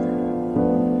你做的？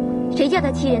谁叫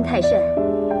他欺人太甚？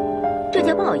这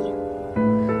叫报应。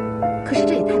可是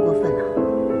这也太过分了。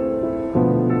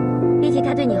比起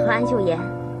他对你和安秀妍，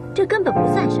这根本不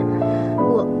算什么。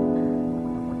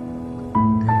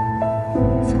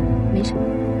算了，没什么。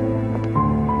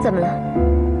怎么了？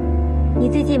你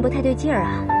最近不太对劲儿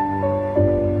啊？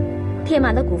天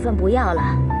马的股份不要了，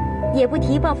也不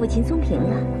提报复秦松平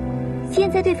了，现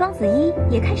在对方子一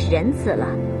也开始仁慈了，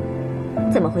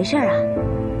怎么回事啊？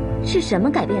是什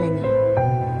么改变了你？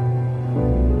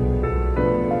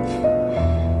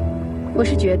我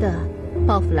是觉得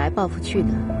报复来报复去的，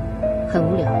很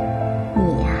无聊。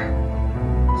你呀，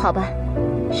好吧，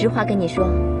实话跟你说，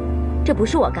这不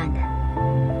是我干的，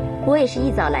我也是一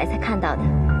早来才看到的。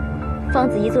方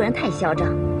子怡做人太嚣张，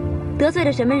得罪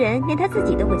了什么人，连他自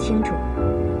己都不清楚，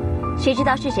谁知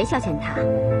道是谁消遣他？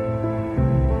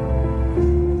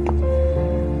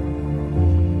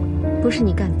不是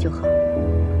你干的就好。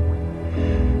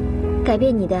改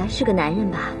变你的是个男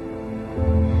人吧？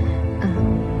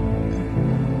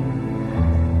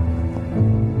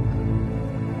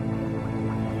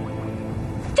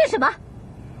这什么？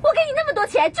我给你那么多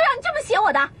钱，就让你这么写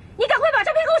我的？你赶快把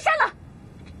照片给我删了！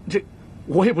这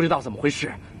我也不知道怎么回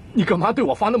事，你干嘛对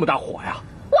我发那么大火呀？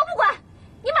我不管，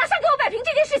你马上给我摆平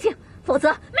这件事情，否则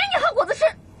没你好果子吃！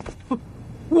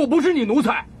我不是你奴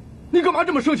才，你干嘛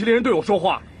这么生气的人对我说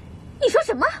话？你说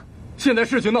什么？现在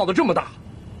事情闹得这么大，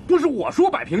不是我说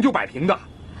摆平就摆平的，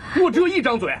我只有一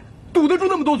张嘴，堵得住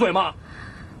那么多嘴吗？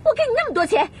我给你那么多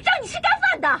钱，让你吃干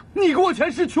饭的。你给我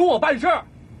钱是求我办事儿，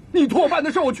你托我办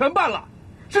的事儿我全办了，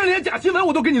甚至连假新闻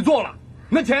我都给你做了，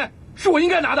那钱是我应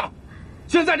该拿的。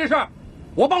现在这事儿，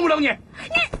我帮不了你。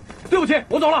对不起，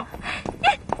我走了。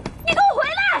你给我回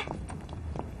来！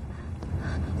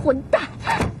混蛋！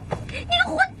你个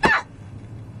混蛋！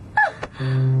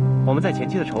我们在前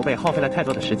期的筹备耗费了太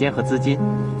多的时间和资金，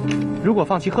如果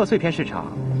放弃贺岁片市场，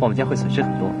我们将会损失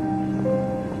很多。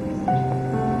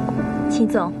秦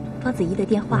总，方子怡的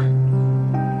电话。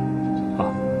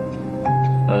好。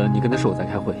你跟他说我在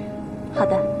开会。好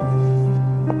的。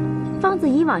方子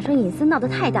怡网上隐私闹得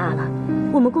太大了，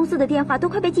我们公司的电话都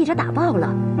快被记者打爆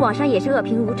了，网上也是恶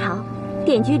评如潮，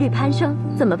点击率攀升，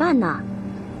怎么办呢？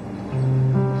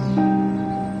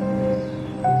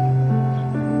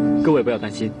各位不要担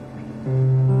心，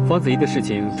方子怡的事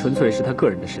情纯粹是她个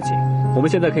人的事情，我们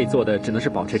现在可以做的只能是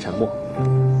保持沉默，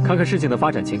看看事情的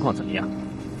发展情况怎么样。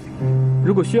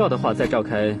如果需要的话，再召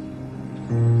开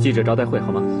记者招待会，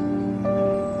好吗？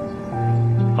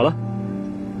好了，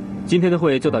今天的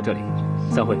会就到这里，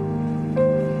散会。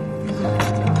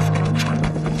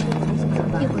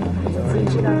一会儿自己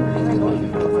知道我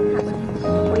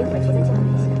一会儿就再讲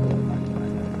一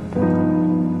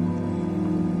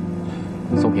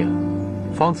下。松平，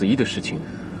方子怡的事情，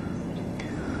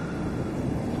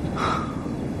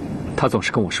她总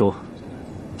是跟我说，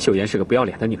秀妍是个不要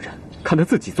脸的女人，看她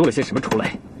自己做了些什么出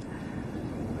来。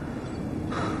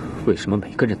为什么每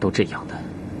个人都这样呢？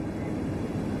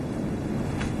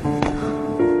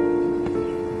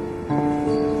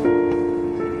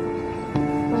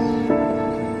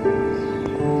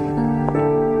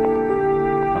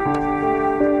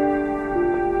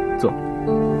坐。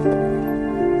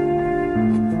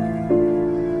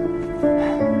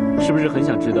是不是很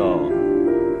想知道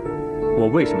我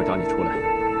为什么找你出来？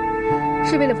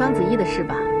是为了方子怡的事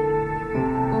吧？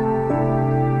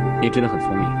你真的很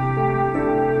聪明。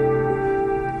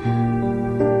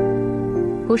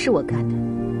不是我干的。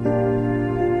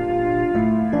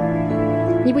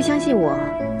你不相信我，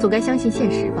总该相信现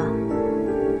实吧？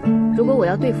如果我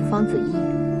要对付方子怡，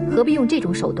何必用这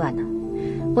种手段呢？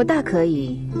我大可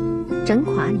以整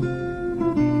垮你，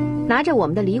拿着我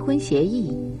们的离婚协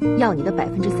议要你的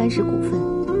30%股份。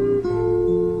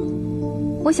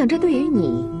我想这对于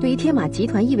你，对于天马集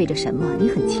团意味着什么，你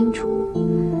很清楚。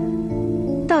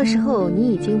到时候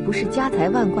你已经不是家财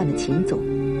万贯的秦总，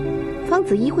方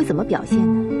子怡会怎么表现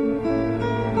呢？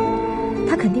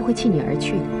她肯定会弃你而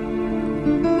去的。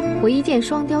我一箭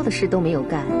双雕的事都没有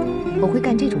干，我会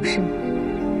干这种事吗？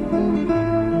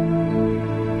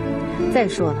再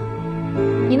说了，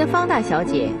你那方大小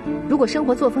姐如果生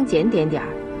活作风检点点儿，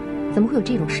怎么会有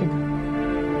这种事呢？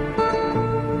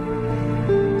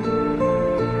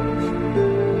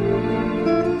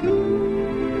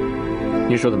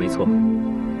你说的没错，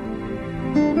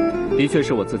的确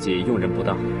是我自己用人不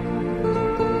当。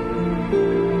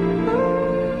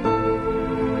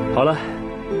好了，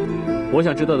我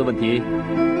想知道的问题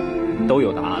都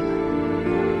有答案了。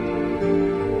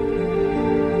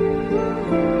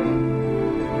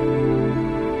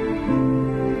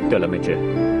对了，美智，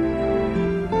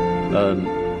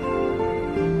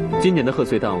今年的贺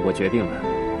岁档我决定了，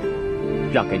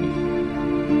让给你。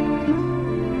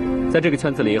在这个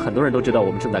圈子里，很多人都知道我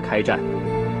们正在开战，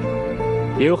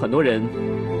也有很多人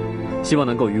希望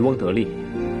能够渔翁得利。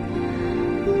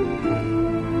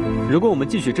如果我们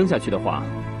继续争下去的话，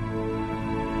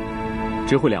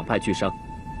只会两败俱伤。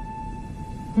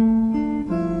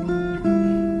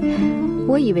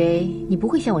我以为你不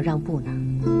会向我让步呢。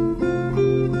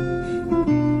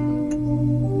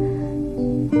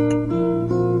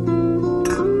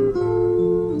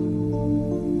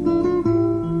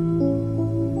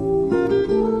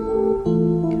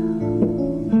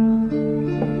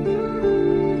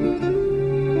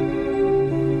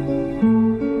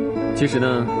其实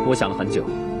呢，我想了很久。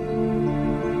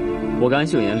我跟安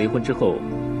秀妍离婚之后，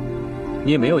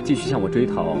你也没有继续向我追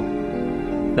讨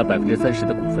那30%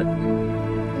的股份，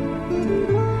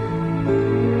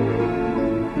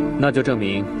那就证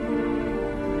明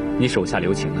你手下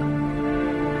留情了。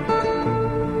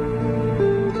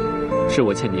是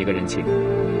我欠你一个人情。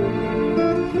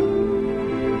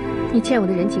你欠我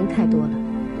的人情太多了，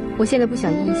我现在不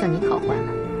想一一向你讨还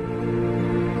了。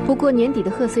不过年底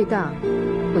的贺岁档，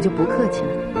我就不客气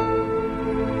了。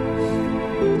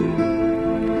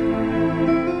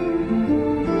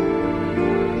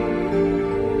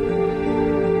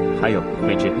还有，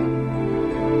美智，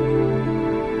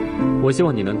我希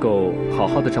望你能够好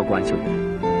好的照顾安秀妍。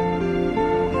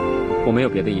我没有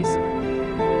别的意思，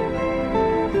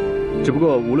只不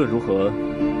过无论如何，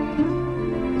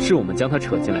是我们将她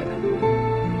扯进来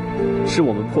的，是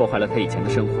我们破坏了她以前的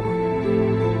生活，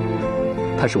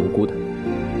她是无辜的。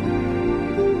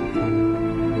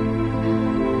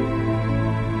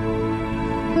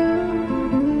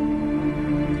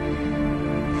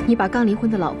你把刚离婚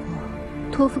的老婆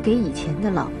托付给以前的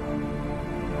老婆，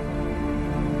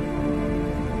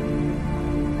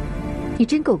你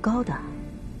真够高的。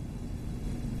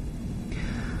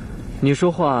你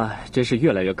说话真是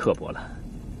越来越刻薄了。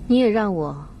你也让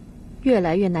我越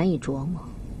来越难以琢磨。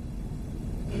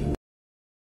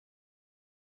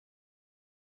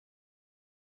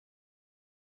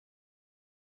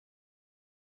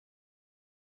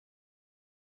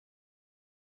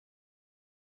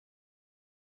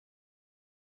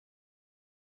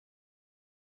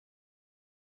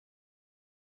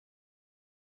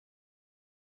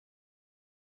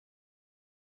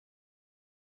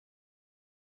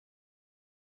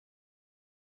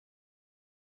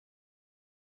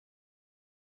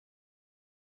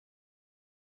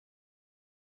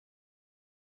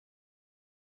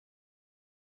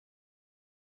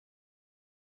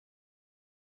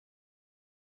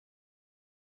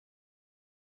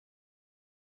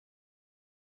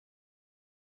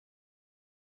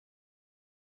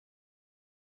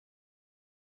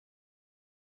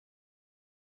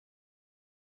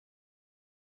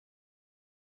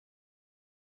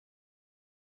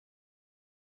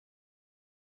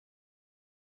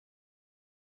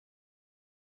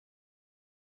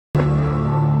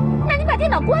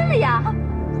脑关了呀。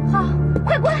好，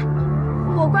快关！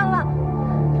我关了。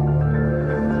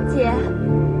姐，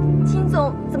秦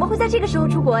总怎么会在这个时候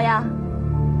出国呀？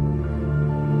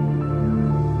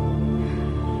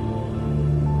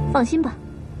放心吧，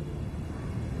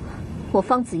我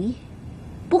方子怡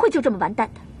不会就这么完蛋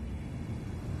的。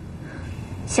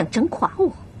想整垮我，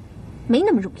没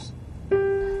那么容易。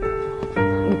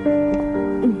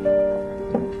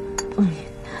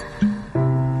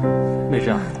美芝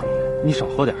啊，你少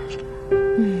喝点。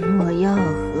我要喝。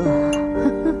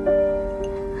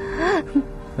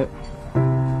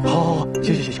好，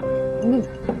行。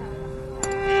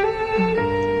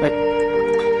哎，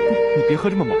你别喝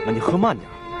这么猛了，你喝慢点。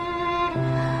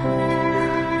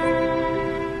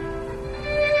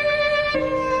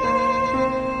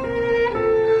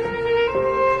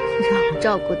让我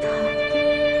照顾他。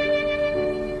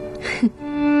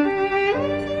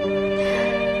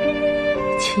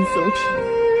秦松平，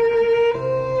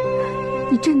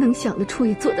你真能想得出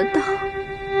也做得到。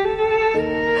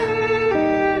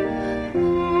你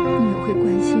也会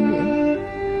关心人，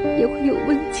也会有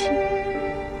温情。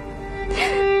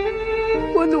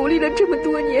我努力了这么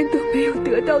多年都没有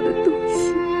得到的东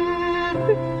西，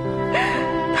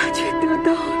他却得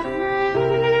到了。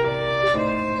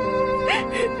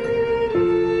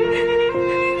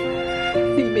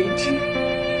李美芝，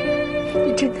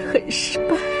你真的很失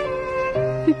败。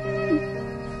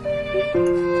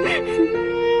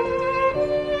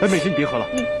哎，美芝，你别喝了，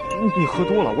你喝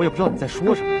多了，我也不知道你在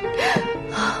说什么。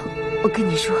我跟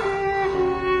你说，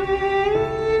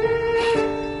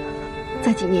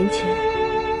在几年前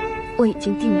我已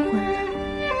经订婚了，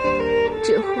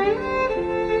之后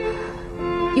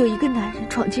有一个男人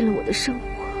闯进了我的生活。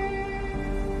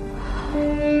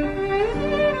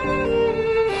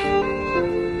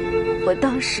我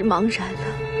当时茫然了，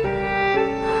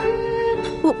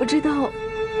我不知道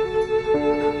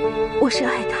我是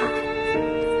爱他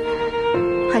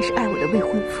还是爱我的未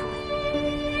婚夫。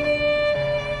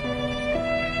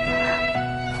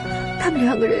他们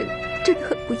两个人真的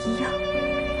很不一样。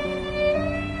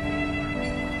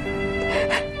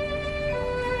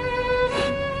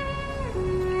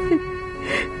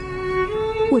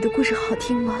我的故事好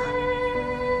听吗？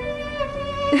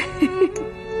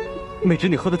美芝，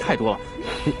你喝的太多了。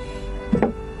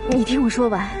你听我说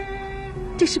完，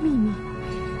这是秘密，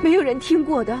没有人听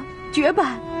过的绝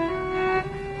版。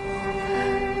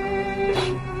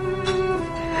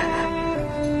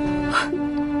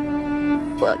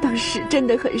我当时真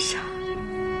的很傻，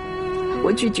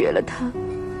我拒绝了他，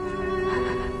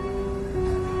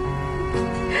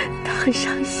他很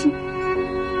伤心，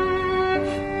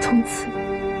从此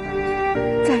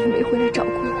再也没回来找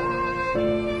过我。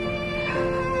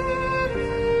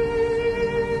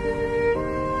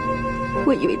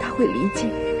我以为他会理解，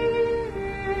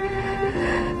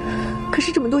可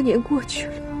是这么多年过去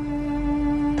了，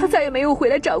他再也没有回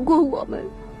来找过我们。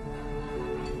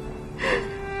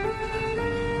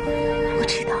我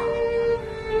知道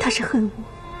他是恨我，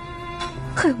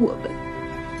恨我们。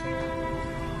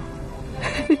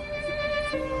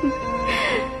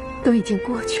都已经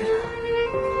过去了，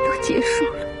都结束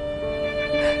了。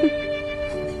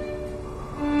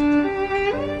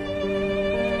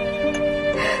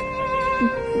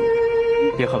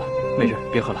别喝了，美芝，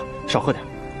别喝了，少喝点。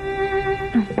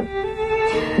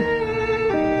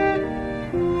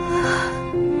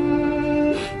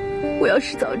我要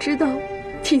是早知道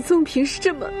秦松平是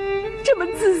这么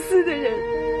自私的人，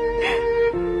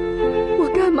我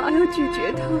干嘛要拒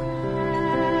绝他？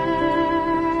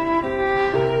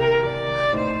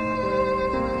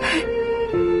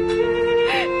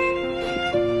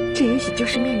这也许就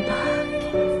是命吧。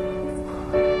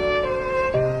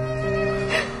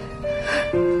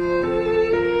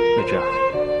美芝啊，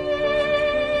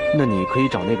那你可以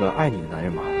找那个爱你的男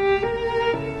人吗？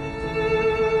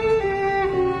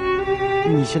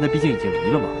你现在毕竟已经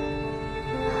离了嘛。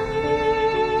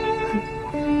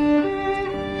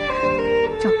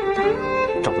找不到。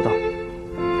找得到，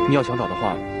你要想找的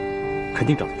话，肯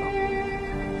定找得到。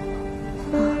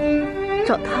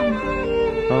找他吗？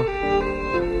啊。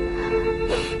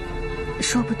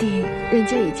说不定人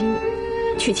家已经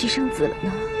娶妻生子了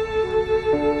呢。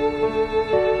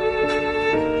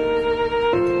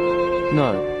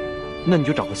那你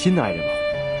就找个新的爱人吧。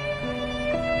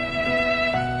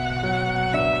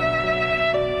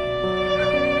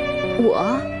我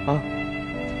啊，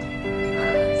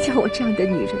像我这样的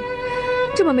女人，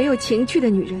这么没有情趣的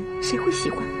女人，谁会喜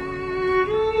欢我？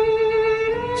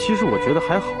其实我觉得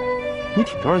还好，你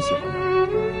挺招人喜欢的。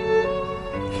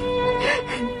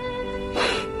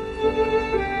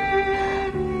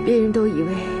别人都以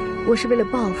为我是为了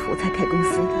报复才开公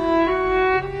司的，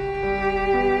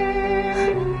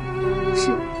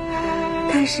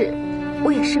开始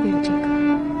我也是为了这个，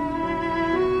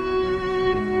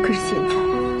可是现在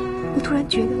我突然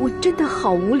觉得我真的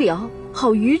好无聊，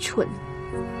好愚蠢。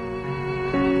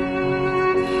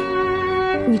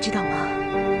你知道吗？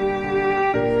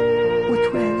我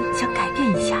突然想改变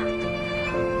一下，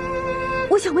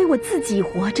我想为我自己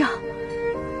活着。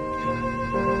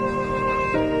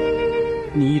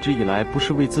你一直以来不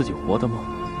是为自己活的吗？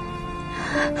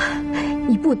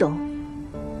你不懂，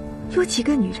有几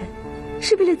个女人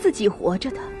是为了自己活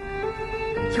着的？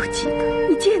有几个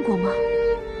你见过吗？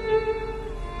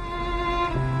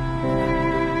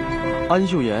安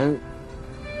秀妍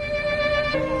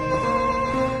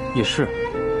也是，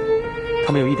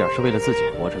她没有一点是为了自己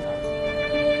活着的。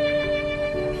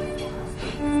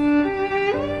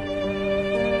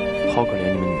好可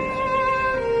怜你们女人。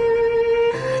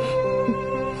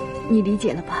你理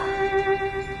解了吧？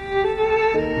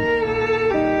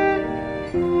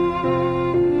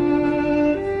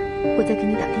我在给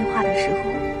你打电话的时候，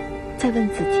在问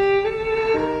自己，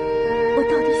我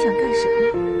到底想干什么？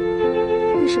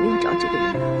为什么要找这个人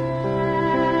呢？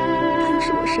他又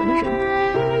是我什么人呢？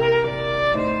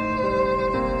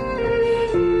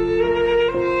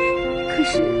可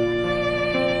是，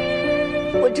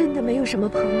我真的没有什么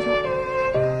朋友。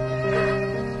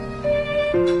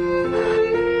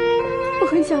我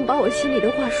很想把我心里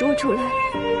的话说出来，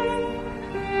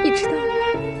你知道吗？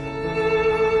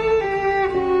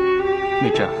美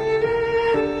珍，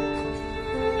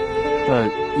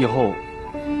以后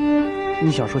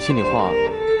你想说心里话，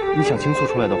你想倾诉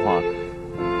出来的话，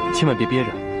千万别憋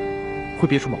着，会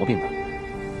憋出毛病的。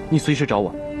你随时找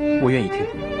我，我愿意听。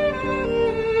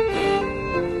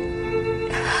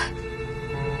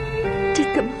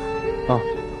真的吗？啊，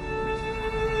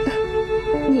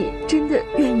你真的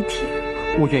愿意听？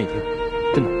我愿意听，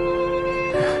真的。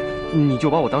你就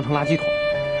把我当成垃圾桶，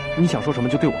你想说什么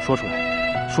就对我说出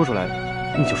来，说出来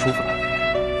你就舒服了。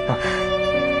啊，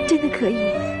真的可以？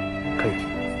可以。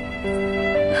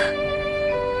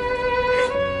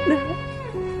那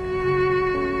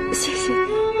谢谢你。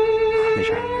没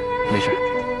事，没事。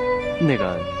那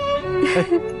个，哎，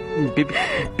你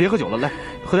别喝酒了，来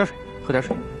喝点水，喝点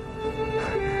水。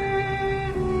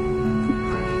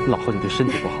老喝酒对身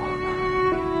体不好。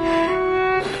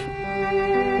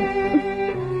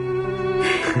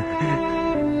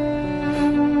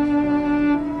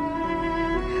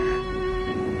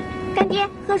干爹，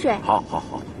喝水。好好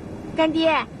好。干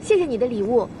爹，谢谢你的礼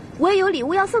物，我也有礼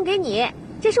物要送给你，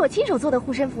这是我亲手做的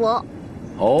护身符。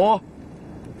哦。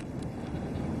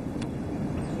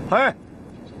哎，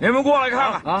你们过来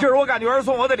看看，这是我干女儿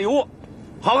送我的礼物，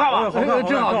好看吧？好看，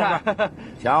真好看。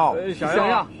想要？想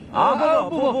要啊？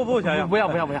不想要，不要。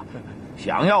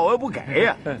想要我又不给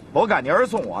呀，我干女儿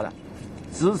送我的，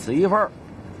只此一份，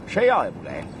谁要也不给。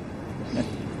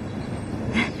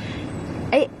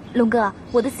哎，龙哥，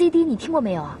我的 CD 你听过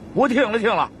没有啊？我听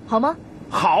了，好吗？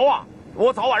好啊，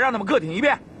我早晚让他们各听一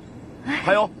遍，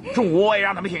还有中午我也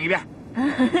让他们听一遍。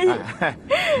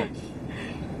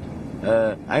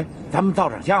哎，咱们照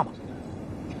张相吧。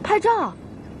拍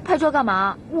照干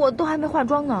嘛？我都还没化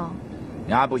妆呢。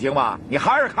你还不行吧？你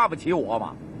还是看不起我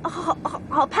嘛？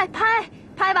好，拍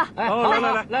吧！哎，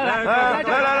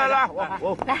来，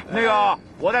我那个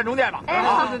我在中间吧。哎，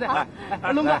好，对，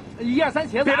哎，龙哥，1、2、3，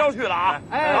茄子，别着去了啊！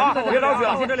哎，别着去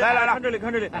了，来，看这里，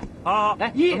好，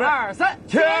来，1、2、3，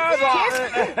茄子，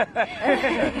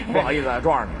不好意思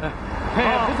撞上你。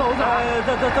哎，不错，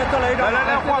再来一张，来，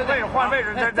换位置，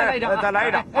再来一张，再来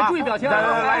一张，哎，注意表情，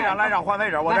来一张，换位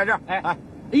置，我在这儿，哎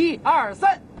，1、2、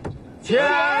3，茄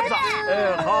子，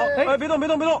哎，好，哎，别动，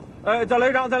哎，再来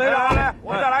一张，来，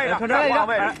我再来一张，再换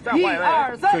位置，1、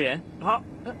2、3，秀妍，好，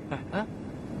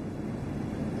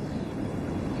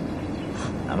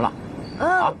怎么了？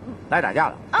啊，来打架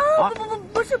了？啊，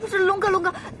不是，龙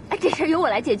哥，哎，这事由我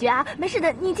来解决啊，没事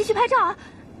的，你继续拍照啊，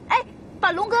哎。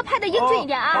把龙哥拍的英俊一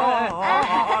点啊！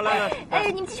好，来，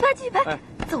哎，你们继续拍，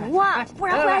走啊，不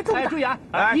然会挨揍的。注意啊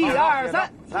！1、2、3，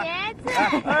茄子。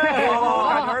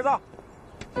好，干儿子。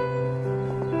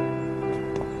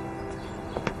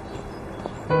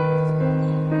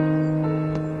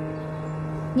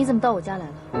你怎么到我家来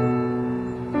了？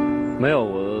没有，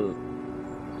我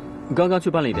刚刚去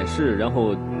办了一点事，然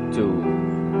后就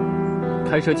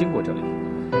开车经过这里，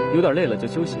有点累了就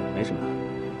休息，没什么。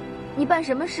你办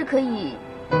什么事可以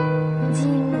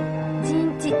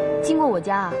经过我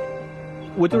家啊？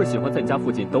我就是喜欢在你家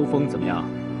附近兜风，怎么样？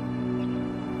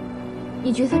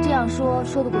你觉得这样说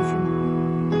得过去吗？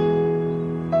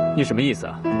你什么意思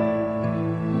啊？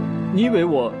你以为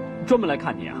我专门来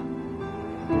看你啊？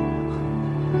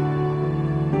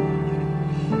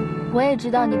我也知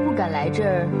道你不敢来这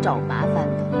儿找麻烦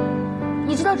的，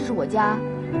你知道这是我家，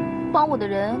帮我的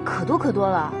人可多可多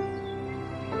了。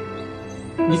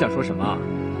你想说什么啊？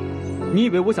你以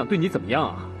为我想对你怎么样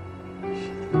啊？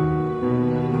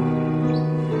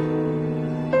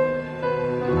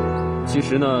其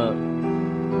实呢，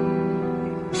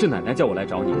是奶奶叫我来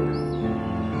找你的。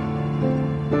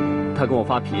她跟我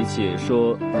发脾气，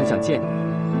说很想见你。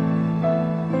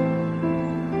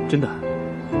真的，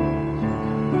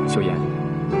秀妍，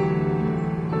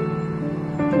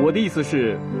我的意思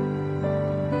是，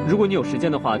如果你有时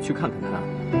间的话，去看看她，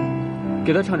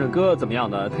给她唱唱歌，怎么样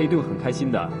的？她一定会很开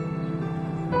心的。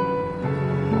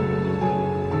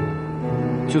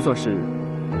就算是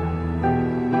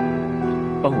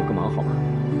帮我个忙好吗？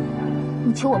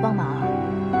你求我帮忙啊？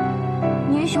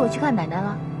你允许我去看奶奶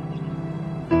了？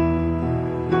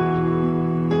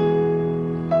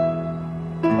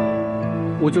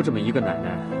我就这么一个奶奶，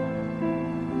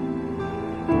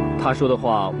她说的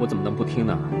话我怎么能不听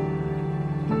呢？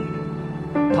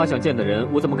她想见的人，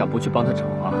我怎么敢不去帮她找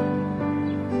啊？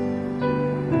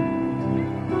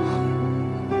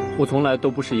我从来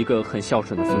都不是一个很孝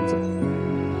顺的孙子，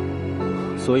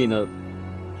所以呢，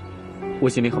我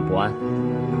心里很不安。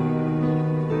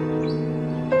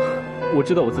我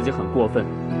知道我自己很过分，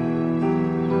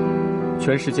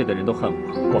全世界的人都恨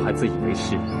我，我还自以为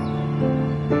是。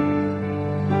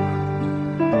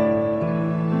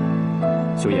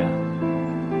秀妍，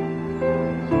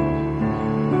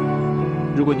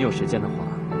如果你有时间的话，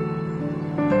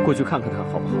过去看看她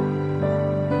好不好？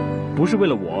不是为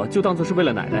了我，就当做是为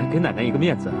了奶奶，给奶奶一个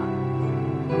面子啊。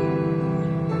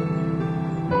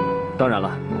当然了，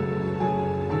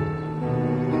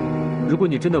如果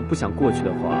你真的不想过去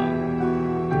的话，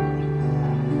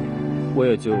我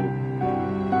也就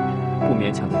不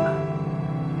勉强你了。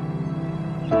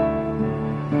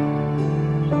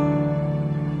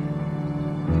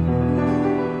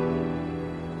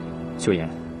秀妍，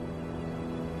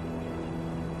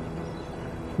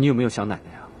你有没有想奶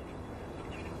奶啊？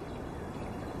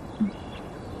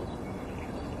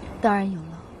当然有了。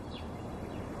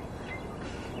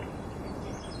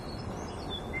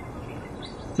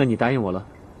那你答应我了？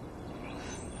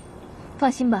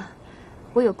放心吧，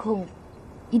我有空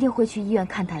一定会去医院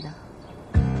看她的。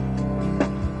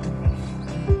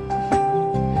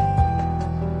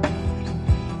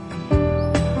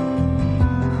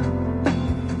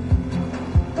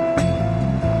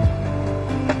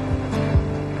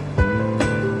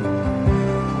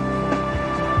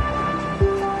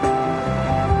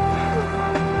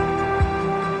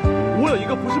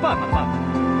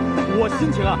我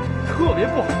心情啊特别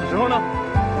不好的时候呢，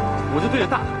我就对着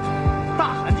大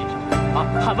喊几声啊，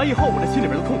喊完以后我这心里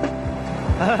边就痛快。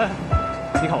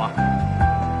你看我啊，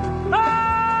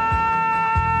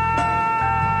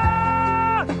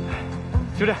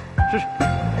就这样试试。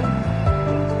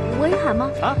我也喊吗？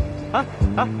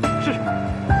试试。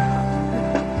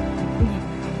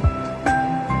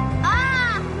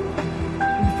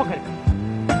你放开点。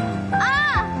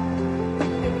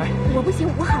我不行，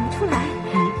我喊不出来。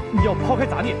你要抛开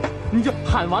杂念，你就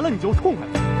喊完了你就痛快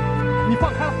了。你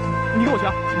放开了，你跟我学，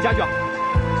你加一句啊。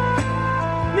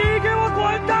你给我滚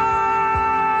蛋！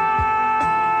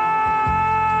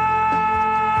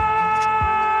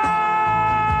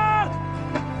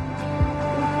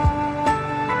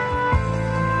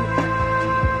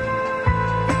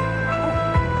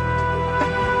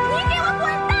你给我滚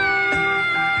蛋！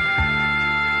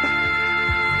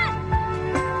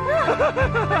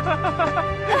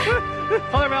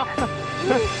好点没有？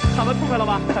喊完痛快了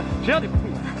吧？谁让你不痛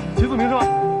快？秦素明是吧？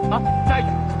啊，加一句。